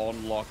key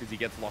on lock as he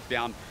gets locked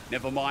down.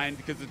 Never mind,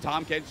 because the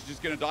Tahm Kench is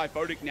just going to die.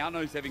 Photic now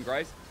knows saving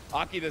grace.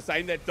 Arky the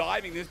same. They're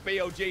diving. This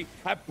BLG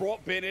have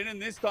brought Ben in,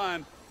 and this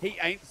time he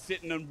ain't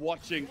sitting and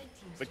watching.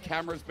 The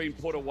camera's been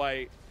put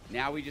away.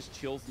 Now he just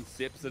chills and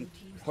sips and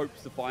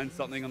hopes to find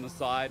something on the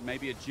side.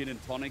 Maybe a gin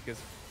and tonic as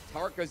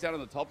turret goes down on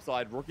the top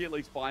side. Rookie at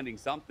least finding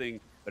something,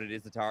 but it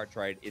is the turret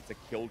trade. It's a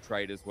kill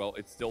trade as well.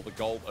 It's still the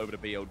gold over to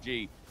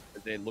BLG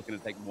as they're looking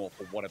to take more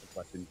for whatever's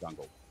left in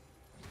jungle.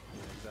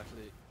 Yeah,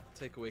 exactly.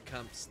 Takeaway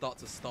camp, start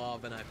to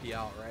starve NIP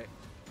out, right?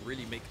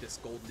 Really make this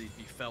gold lead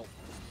be felt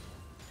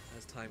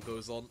as time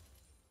goes on.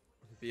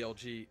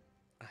 BLG,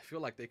 I feel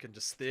like they can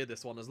just steer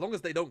this one as long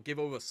as they don't give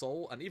over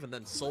Soul, and even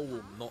then Soul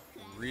will not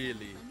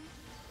really,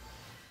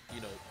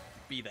 you know,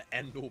 be the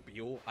end-all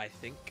be-all, I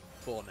think,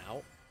 for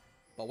now.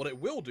 But what it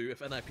will do,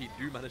 if NIP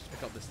do manage to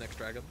pick up this next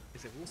dragon,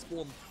 is it will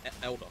spawn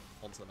Elder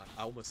onto the map.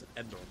 I almost said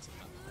Ender onto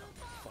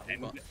the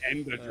map.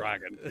 Ender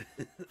Dragon.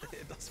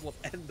 It does want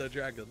Ender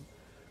Dragon.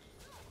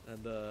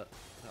 And that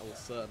will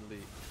certainly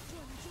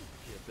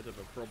be a bit of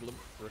a problem,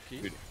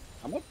 Rookie. Dude,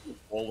 how much is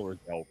Baller is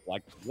Elf?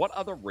 Like, what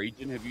other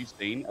region have you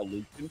seen a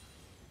Lucian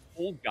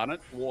full gun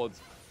it towards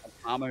a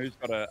Karma who's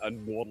got a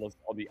Nautilus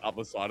on the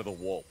other side of the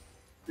wall?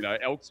 You know,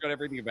 Elk's got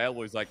everything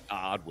available. He's like,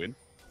 I'd win.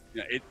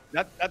 You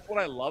know, that's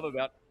what I love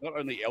about not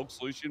only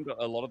Elk's Lucian, but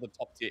a lot of the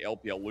top tier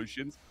LPL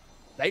Lucians.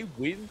 They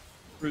win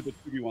through the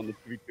 2v1,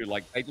 the 2v2.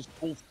 Like, they just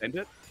full send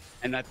it,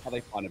 and that's how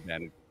they find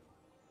advantage.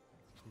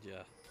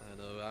 Yeah, I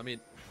know. I mean,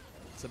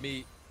 to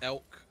me,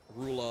 Elk,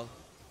 Ruler,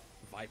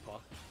 Viper,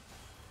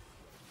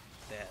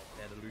 they're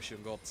the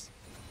Lucian gods.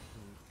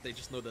 They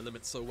just know their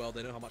limits so well.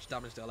 They know how much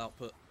damage they'll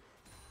output.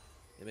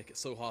 They make it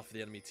so hard for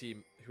the enemy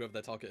team, whoever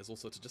their target is,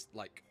 also to just,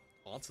 like,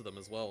 answer them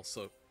as well.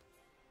 So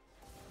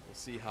we'll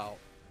see how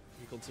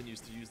he continues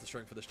to use the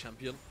strength of this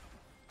champion.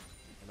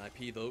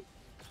 NIP, though,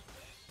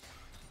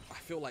 I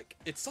feel like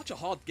it's such a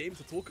hard game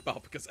to talk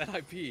about because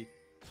NIP,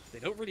 they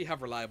don't really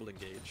have reliable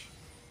engage.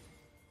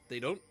 They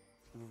don't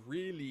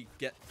really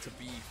get to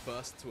be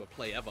first to a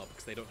play ever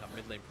because they don't have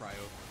mid lane prio.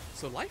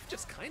 So life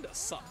just kind of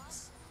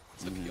sucks,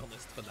 to be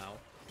honest, for now.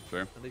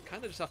 Sure. And they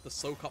kind of just have to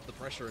soak up the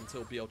pressure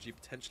until BLG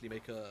potentially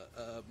make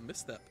a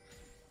misstep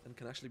and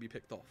can actually be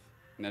picked off.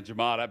 Now,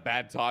 Jamada,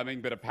 bad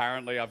timing, but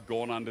apparently I've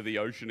gone under the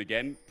ocean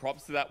again.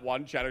 Props to that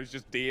one chat who's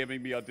just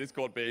DMing me on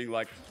Discord being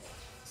like,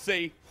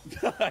 see,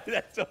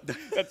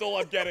 that's all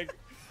I'm getting.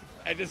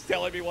 And just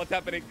telling me what's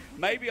happening.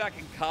 Maybe I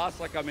can cast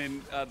like I'm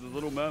in The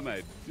Little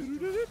Mermaid.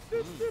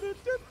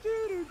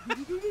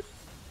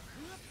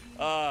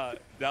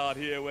 Down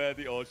here where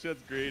the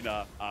ocean's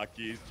greener,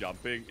 Aki's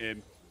jumping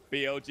in.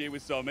 BLG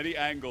with so many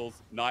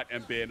angles, Knight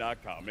and Bin are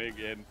coming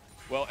in.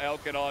 Well,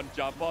 Elk and On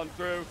jump on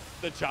through.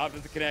 The charm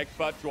doesn't connect,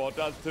 but Zhuo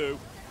does too.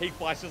 He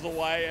flashes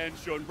away and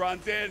Shun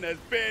runs in as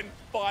Bin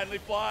finally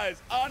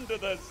flies under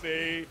the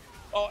sea.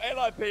 Oh,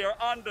 NIP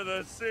are under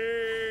the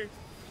sea.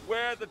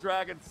 Where the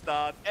dragon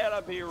starts,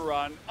 NIP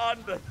run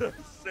under the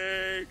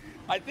sea.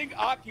 I think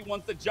Aki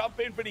wants to jump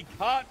in, but he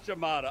can't,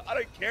 Jamada. I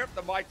don't care if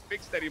the mic's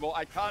fixed anymore.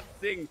 I can't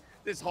sing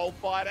this whole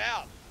fight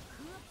out.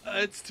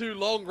 It's too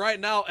long right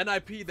now.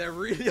 NIP, they're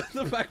really on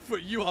the back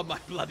foot. You are my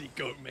bloody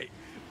goat, mate.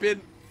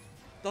 Bin,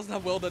 Doesn't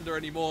have World Ender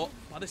anymore.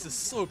 But this is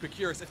so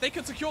precarious. If they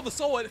can secure the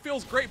soul, it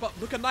feels great. But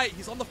look at Knight.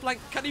 He's on the flank.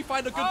 Can he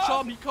find a good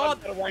charm? He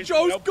can't.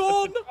 Zhuo's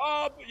gone.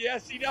 Oh,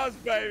 yes, he does,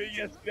 baby.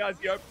 Yes, he does.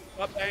 He opens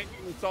up,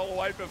 angling the soul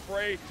away for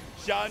free.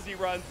 Shanji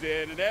runs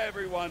in, and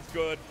everyone's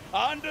good.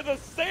 Under the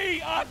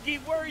sea, Aki,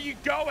 where are you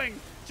going?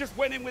 Just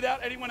went in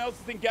without anyone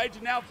else's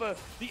engaging. Now for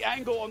the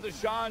angle onto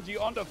Shanji,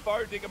 onto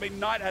Photic. I mean,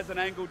 Knight has an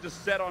angle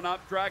just set on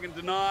up. Dragon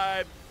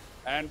denied.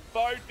 And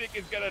Photic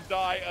is going to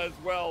die as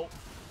well.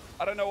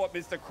 I don't know what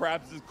Mr.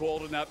 Krabs is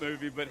called in that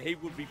movie, but he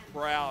would be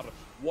proud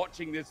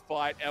watching this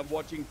fight and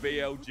watching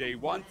BLG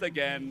once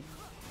again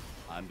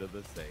under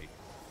the sea.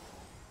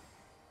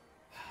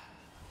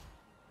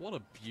 What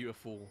a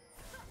beautiful,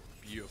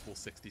 beautiful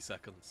 60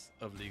 seconds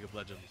of League of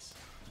Legends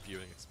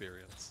viewing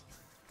experience.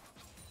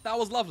 That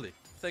was lovely.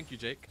 Thank you,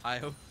 Jake. I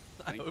hope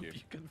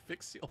you can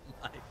fix your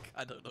mic.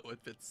 I don't know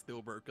if it's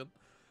still broken.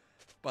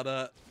 But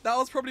that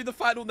was probably the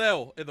final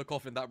nail in the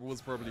coffin. That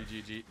was probably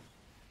GG.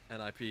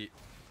 NIP,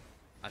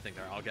 I think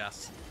they're our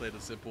gas. Plain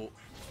and simple.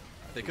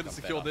 If they couldn't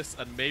secure this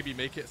and maybe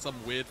make it some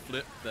weird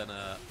flip, then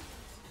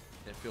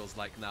it feels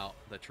like now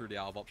they're truly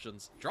out of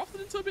options.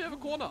 Drafted into a bit of a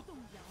corner.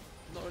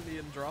 Not only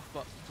in draft,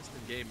 but just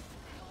in game.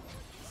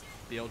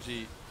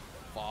 BLG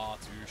far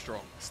too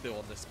strong still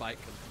on this spike.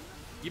 And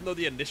even though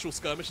the initial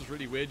skirmish is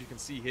really weird, you can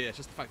see here, it's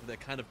just the fact that they're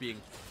kind of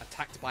being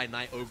attacked by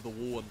Knight over the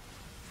wall and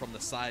from the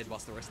side,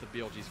 whilst the rest of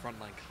BLG's front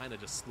line kind of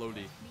just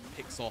slowly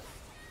picks off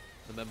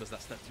the members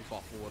that step too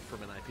far forward from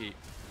NIP.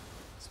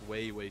 It's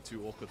way, way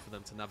too awkward for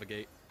them to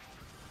navigate.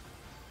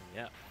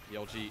 And yeah,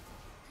 BLG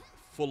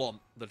full on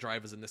the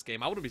drivers in this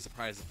game. I wouldn't be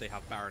surprised if they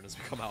have Baron as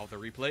we come out of the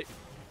replay.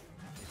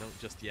 They don't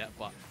just yet,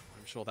 but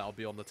I'm sure that'll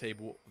be on the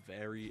table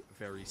very,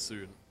 very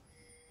soon.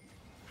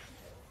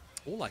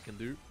 All I can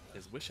do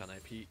is wish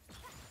NIP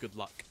good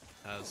luck,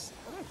 as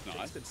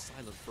Jake's been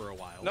silent for a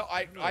while. No,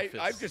 I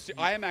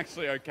am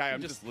actually okay.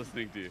 I'm just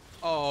listening to you.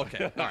 Oh,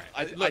 okay. All right.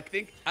 I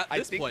think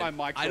point, my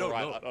mic's all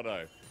right. I don't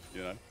know.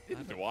 You know,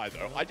 neither do I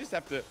though. I just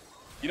have to.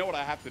 You know what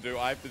I have to do?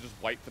 I have to just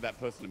wait for that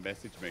person to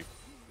message me.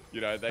 You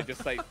know, they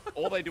just say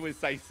all they do is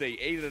say C.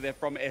 Either they're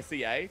from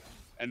SEA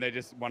and they're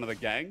just one of the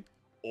gang,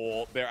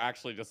 or they're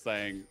actually just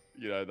saying,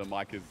 you know, the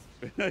mic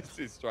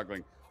is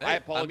struggling. Hey, I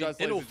apologize.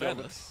 In all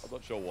fairness, I'm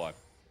not sure why.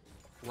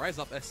 Rise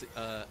Up SEA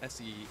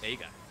gang.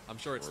 I'm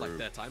sure it's like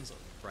their time zone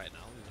right now,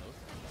 you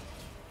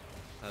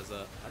know. Has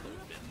a hello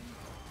been.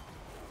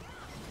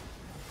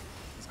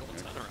 He's got a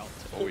turnaround.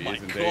 Oh my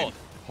god.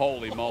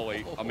 Holy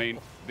moly. I mean,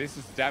 this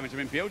is damage. I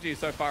mean, BLG is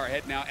so far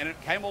ahead now, and it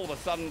came all of a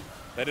sudden.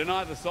 They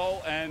deny the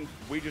soul, and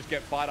we just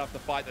get fight after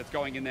fight that's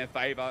going in their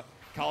favor.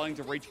 Culling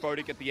to reach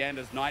Photic at the end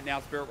as Knight now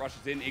spirit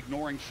rushes in,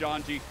 ignoring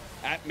Shanji.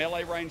 At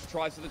melee range,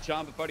 tries for the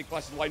charm, but Photic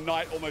flashes away.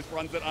 Knight almost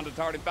runs it under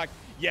turret. In fact,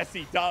 yes,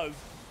 he does.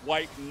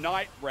 Wait,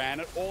 Knight ran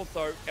it.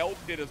 Also,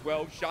 Elf did as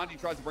well. Shanji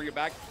tries to bring it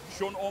back.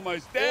 Shun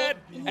almost dead,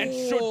 and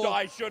should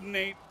die, shouldn't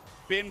he?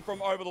 Bin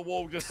from over the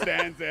wall just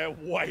stands there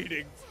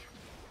waiting.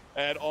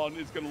 And On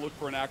is going to look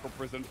for an Aqua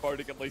Prison.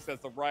 Photic at least has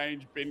the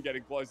range. Bin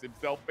getting close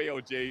himself.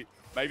 BLG,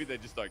 maybe they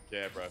just don't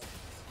care, bro.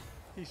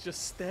 He's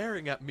just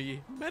staring at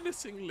me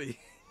menacingly.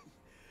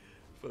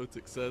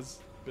 Photic says.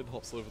 Bin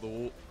hops over the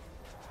wall.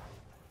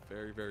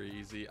 Very, very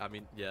easy. I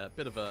mean, yeah, a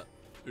bit of a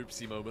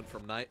oopsie moment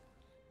from Knight.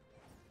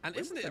 And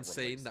isn't it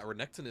insane that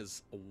Renekton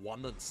is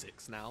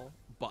 1-6 now,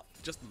 but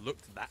just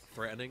looked that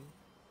threatening,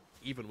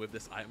 even with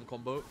this item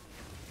combo?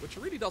 Which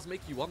really does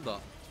make you wonder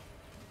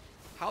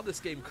how this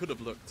game could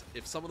have looked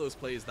if some of those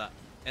plays that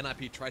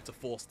NIP tried to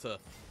force to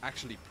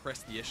actually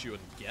press the issue and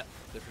get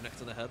the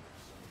Renekton ahead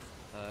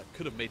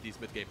could have made these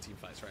mid-game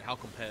teamfights, right? How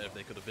competitive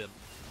they could have been.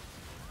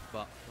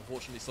 But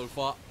unfortunately, so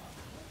far,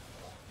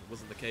 it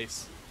wasn't the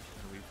case.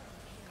 And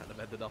we've kind of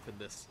ended up in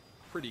this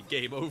pretty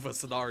game-over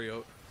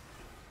scenario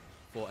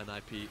for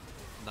NIP.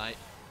 Knight,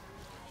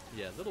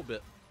 yeah, a little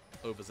bit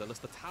overzealous.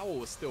 The tower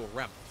was still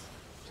ramped,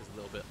 which is a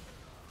little bit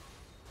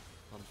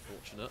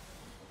unfortunate.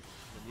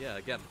 And yeah,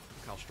 again,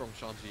 look how strong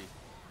Shanji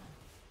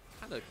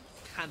kind of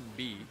can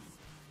be.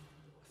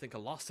 I think a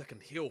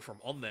last-second heal from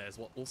On there is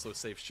what also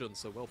saves Shun,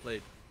 so well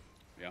played.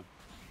 Yeah.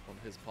 On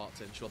his part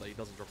to ensure that he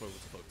doesn't drop over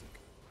to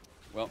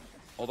Photic. Well,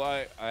 although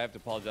I have to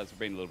apologize for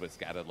being a little bit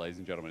scattered, ladies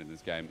and gentlemen, in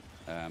this game,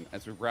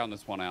 as we round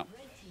this one out,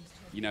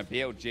 you know,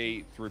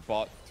 BLG through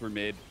bot, through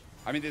mid.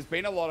 I mean, there's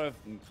been a lot of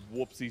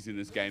whoopsies in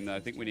this game that I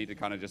think we need to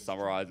kind of just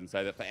summarize and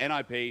say that for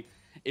NIP,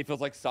 it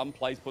feels like some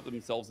plays put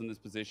themselves in this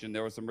position.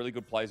 There were some really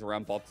good plays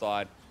around bot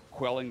side,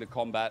 quelling the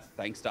combat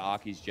thanks to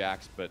Arky's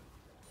Jax, but,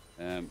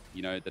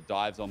 you know, the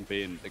dives on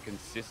Bin, the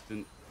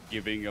consistent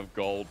giving of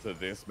gold to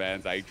this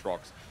man's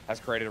Aatrox has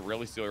created a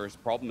really serious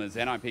problem as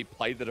NIP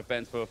played the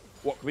defense for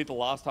what could be the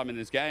last time in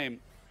this game.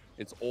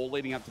 It's all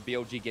leading up to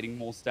BLG getting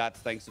more stats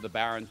thanks to the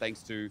Baron,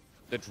 thanks to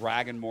the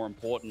Dragon more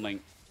importantly,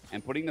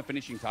 and putting the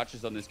finishing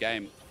touches on this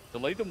game to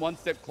lead them one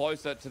step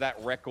closer to that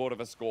record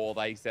of a score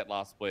they set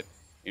last split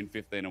in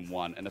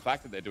 15-1. And the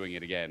fact that they're doing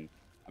it again,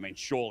 I mean,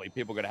 surely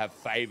people are going to have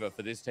favor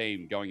for this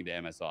team going into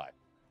MSI.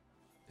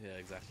 Yeah,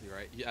 exactly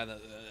right. Yeah, and,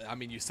 I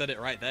mean, you said it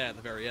right there at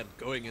the very end.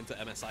 Going into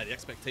MSI, the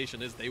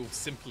expectation is they will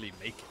simply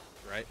make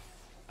it, right?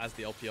 As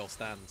the LPL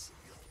stands.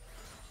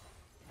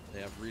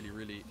 They have really,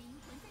 really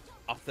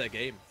upped their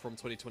game from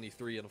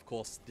 2023, and of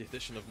course, the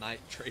addition of Knight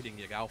trading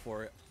Yagao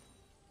for it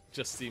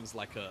just seems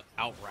like a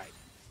outright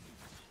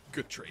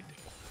good trade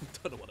deal.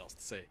 Don't know what else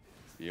to say.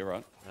 You're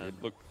right.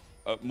 Look,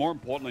 more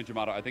importantly,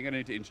 Jamada, I think I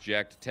need to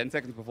interject 10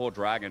 seconds before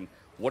Dragon.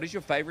 What is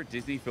your favorite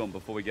Disney film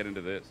before we get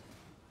into this?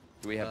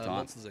 Do we have time?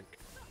 Monsters Inc.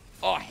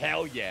 Oh,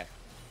 hell yeah.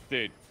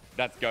 Dude,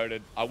 that's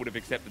goated. I would have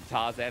accepted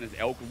Tarzan as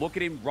Elk. Look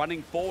at him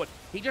running forward.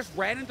 He just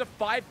ran into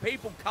 5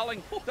 people.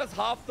 Culling does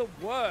half the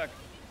work.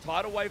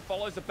 Tidal Wave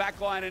follows the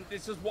back line, and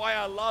this is why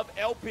I love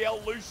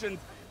LPL Lucians.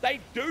 They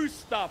do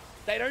stuff.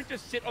 They don't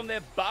just sit on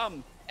their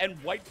bum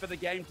and wait for the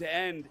game to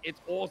end.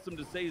 It's awesome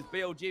to see as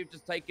BLG have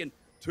just taken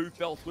 2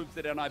 fell swoops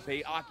at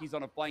NIP. Arky's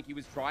on a flank. He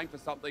was trying for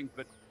something,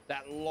 but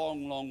that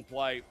long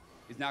play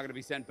is now going to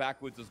be sent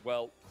backwards as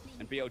well.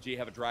 And BLG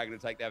have a Dragon to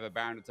take. They have a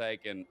Baron to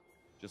take. And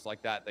just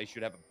like that, they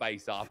should have a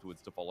base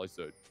afterwards to follow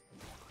suit.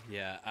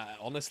 Yeah,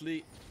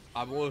 honestly,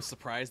 I'm always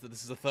surprised that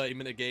this is a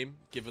 30-minute game,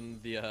 given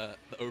the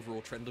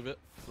overall trend of it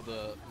for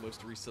the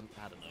most recent,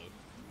 I don't know,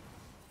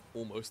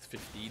 almost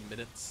 15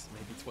 minutes,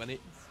 maybe 20.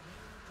 So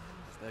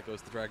there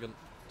goes the Dragon,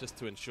 just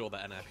to ensure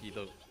that NIP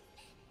don't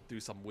do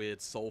some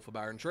weird soul for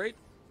Baron trade.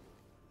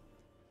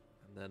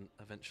 And then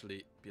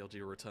eventually BLG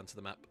will return to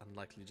the map and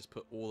likely just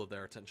put all of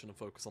their attention and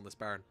focus on this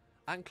Baron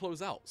and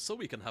close out, so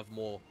we can have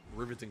more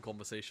riveting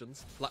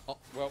conversations. Like,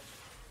 Well,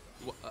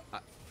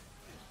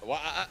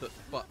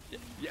 but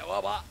yeah,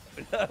 what?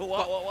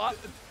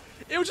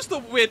 it was just a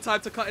weird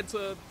time to cut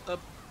into a,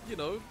 you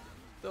know,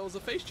 there was a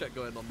face check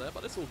going on there,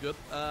 but it's all good.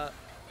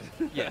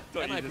 Yeah,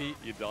 NIP.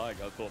 You're dying.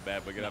 I thought,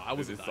 man, we're gonna have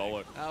to do this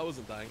solo. I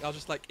wasn't dying. I was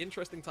just like,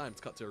 interesting time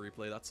to cut to a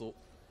replay. That's all.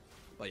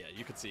 But yeah,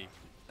 you could see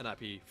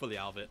NIP fully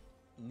out of it.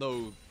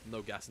 No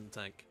gas in the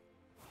tank.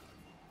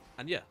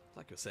 And yeah,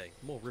 like you're saying,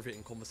 more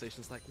riveting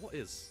conversations. Like, what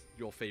is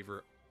your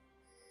favorite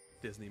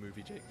Disney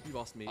movie, Jake? You've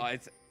asked me.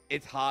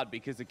 It's hard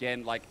because,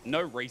 again, like,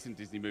 no recent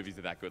Disney movies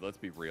are that good. Let's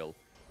be real.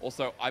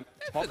 Also, I'm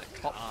top.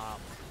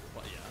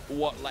 But yeah.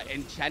 What, like,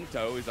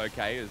 Enchanto is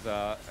okay.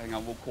 Hang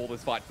on, we'll call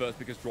this fight first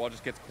because Zhuo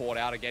just gets caught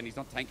out again. He's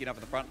not tanky enough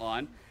at the front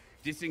line.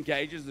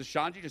 Disengages the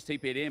Shanji, just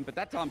TP'd in, but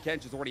that time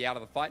Kench is already out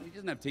of the fight and he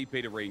doesn't have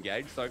TP to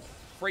re-engage. So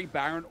free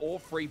Baron or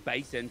free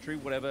base entry,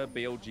 whatever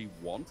BLG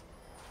want.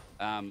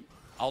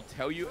 I'll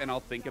tell you and I'll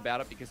think about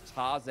it because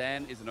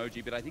Tarzan is an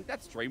OG, but I think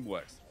that's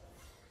DreamWorks.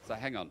 So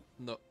hang on.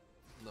 No,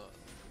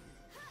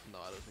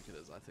 I don't think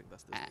it is. I think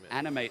that's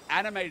Disney.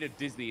 Animated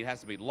Disney, it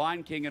has to be.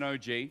 Lion King and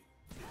OG,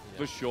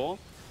 for sure.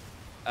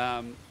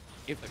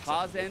 If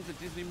Tarzan's a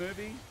Disney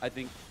movie, I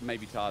think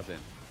maybe Tarzan,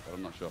 but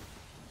I'm not sure.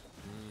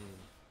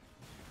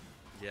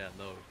 Yeah,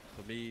 no.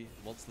 For me,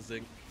 Monsters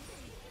Inc.,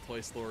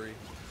 Toy Story,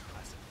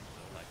 classic.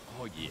 Like,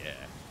 oh yeah.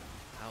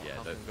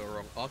 How can go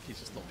wrong? Arky's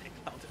just not being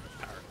allowed in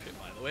the Parrot Pit,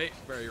 by the way.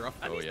 Very rough.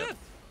 And he's dead.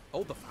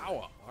 Oh, the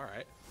Flower. All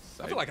right.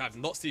 I feel like I've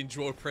not seen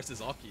Zhuo press his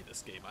Arky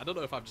this game. I don't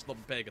know if I've just not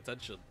been paying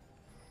attention.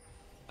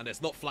 And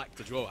it's not flack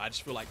to Zhuo. I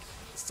just feel like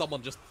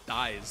someone just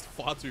dies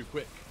far too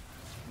quick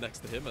next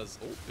to him as...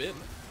 Oh, Bin.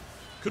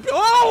 Could be...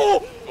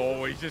 Oh!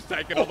 Oh, he's just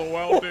taking on the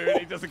world, dude.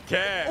 He doesn't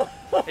care.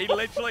 He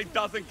literally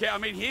doesn't care. I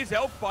mean, here's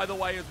Elk, by the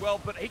way, as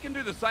well, but he can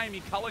do the same.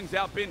 He Culling's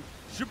out. Bin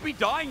should be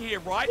dying here,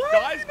 right?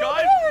 Guys,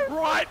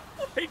 right?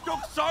 He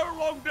took so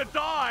long to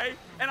die,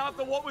 and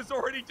after what was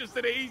already just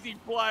an easy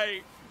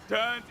play,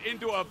 turns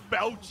into a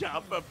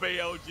belcher for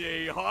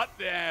BLG. Hot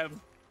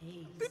damn.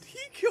 Did he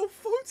kill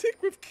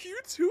Photic with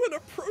Q2 and a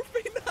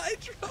Profane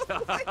Hydra?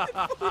 Why did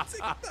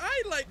Photic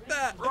die like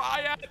that?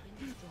 Riot!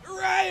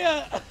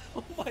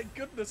 Oh my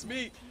goodness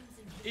me.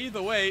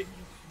 Either way,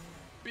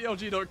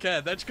 BLG don't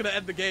care. They're just going to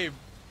end the game.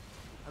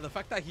 And the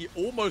fact that he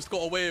almost got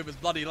away with his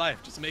bloody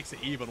life just makes it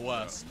even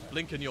worse.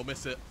 Blink and you'll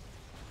miss it.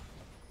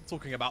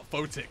 Talking about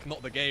Photic,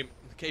 not the game.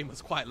 The game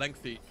was quite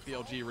lengthy.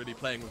 BLG really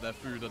playing with their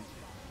food and...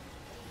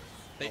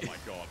 Oh my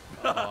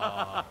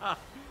god.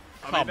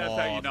 I mean, that's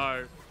how you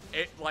know.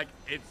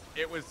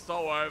 It was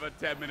so over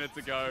 10 minutes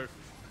ago.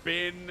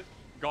 Bin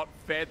got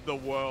fed the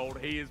world.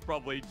 He is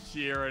probably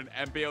cheering,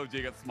 and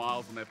BLG got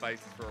smiles on their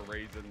faces for a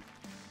reason.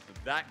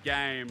 That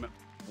game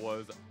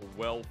was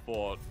well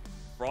fought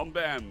from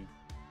them,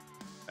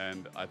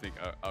 and I think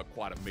a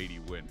quite a meaty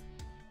win.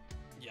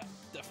 Yeah,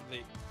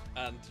 definitely.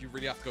 And you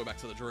really have to go back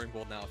to the drawing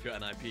board now if you're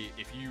NIP.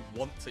 If you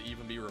want to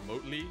even be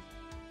remotely,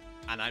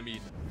 and I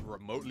mean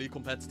remotely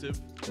competitive,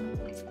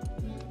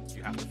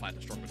 you have to find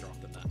a stronger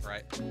draft than that,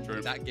 right?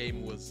 True. That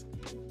game was,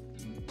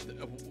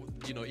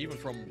 you know, even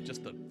from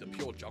just the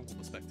pure jungle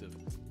perspective,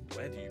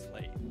 where do you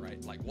play,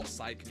 right? Like, what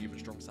side can you have a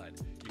strong side?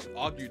 You could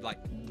argue, like,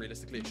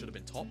 realistically, it should have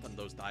been top, and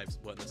those dives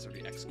weren't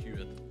necessarily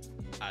executed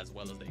as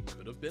well as they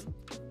could have been.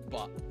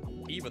 But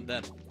even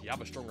then, you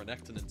have a strong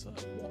Renekton into,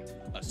 what,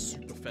 a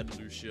super fed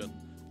Lucian,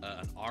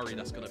 an Ahri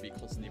that's going to be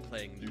constantly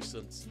playing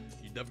Nuisance.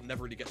 You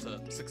never really get to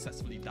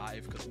successfully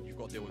dive because you've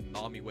got to deal with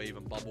Nami Wave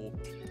and Bubble.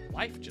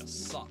 Life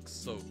just sucks.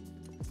 So,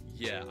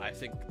 yeah, I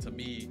think, to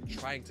me,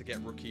 trying to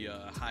get Rookie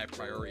a higher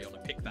priority on a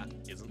pick that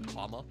isn't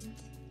Karma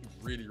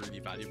really, really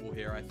valuable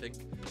here, I think.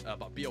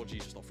 But BLG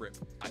just off rip,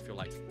 I feel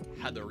like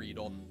had the read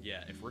on,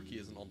 yeah, if Rookie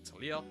isn't on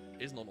Talia,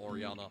 isn't on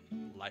Orianna,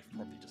 life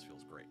probably just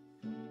feels great.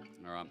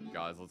 All right,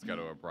 guys, let's go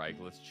to a break.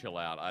 Let's chill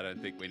out. I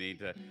don't think we need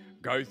to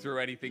go through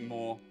anything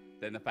more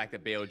than the fact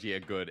that BLG are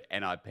good,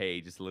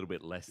 NIP just a little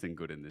bit less than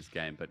good in this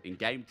game. But in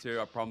game 2,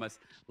 I promise,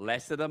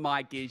 less of the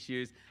mic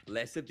issues,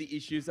 less of the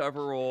issues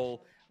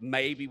overall.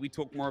 Maybe we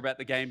talk more about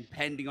the game,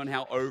 depending on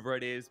how over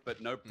it is,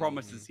 but no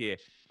promises here,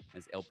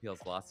 as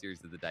LPL's last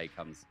series of the day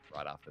comes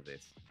right after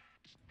this.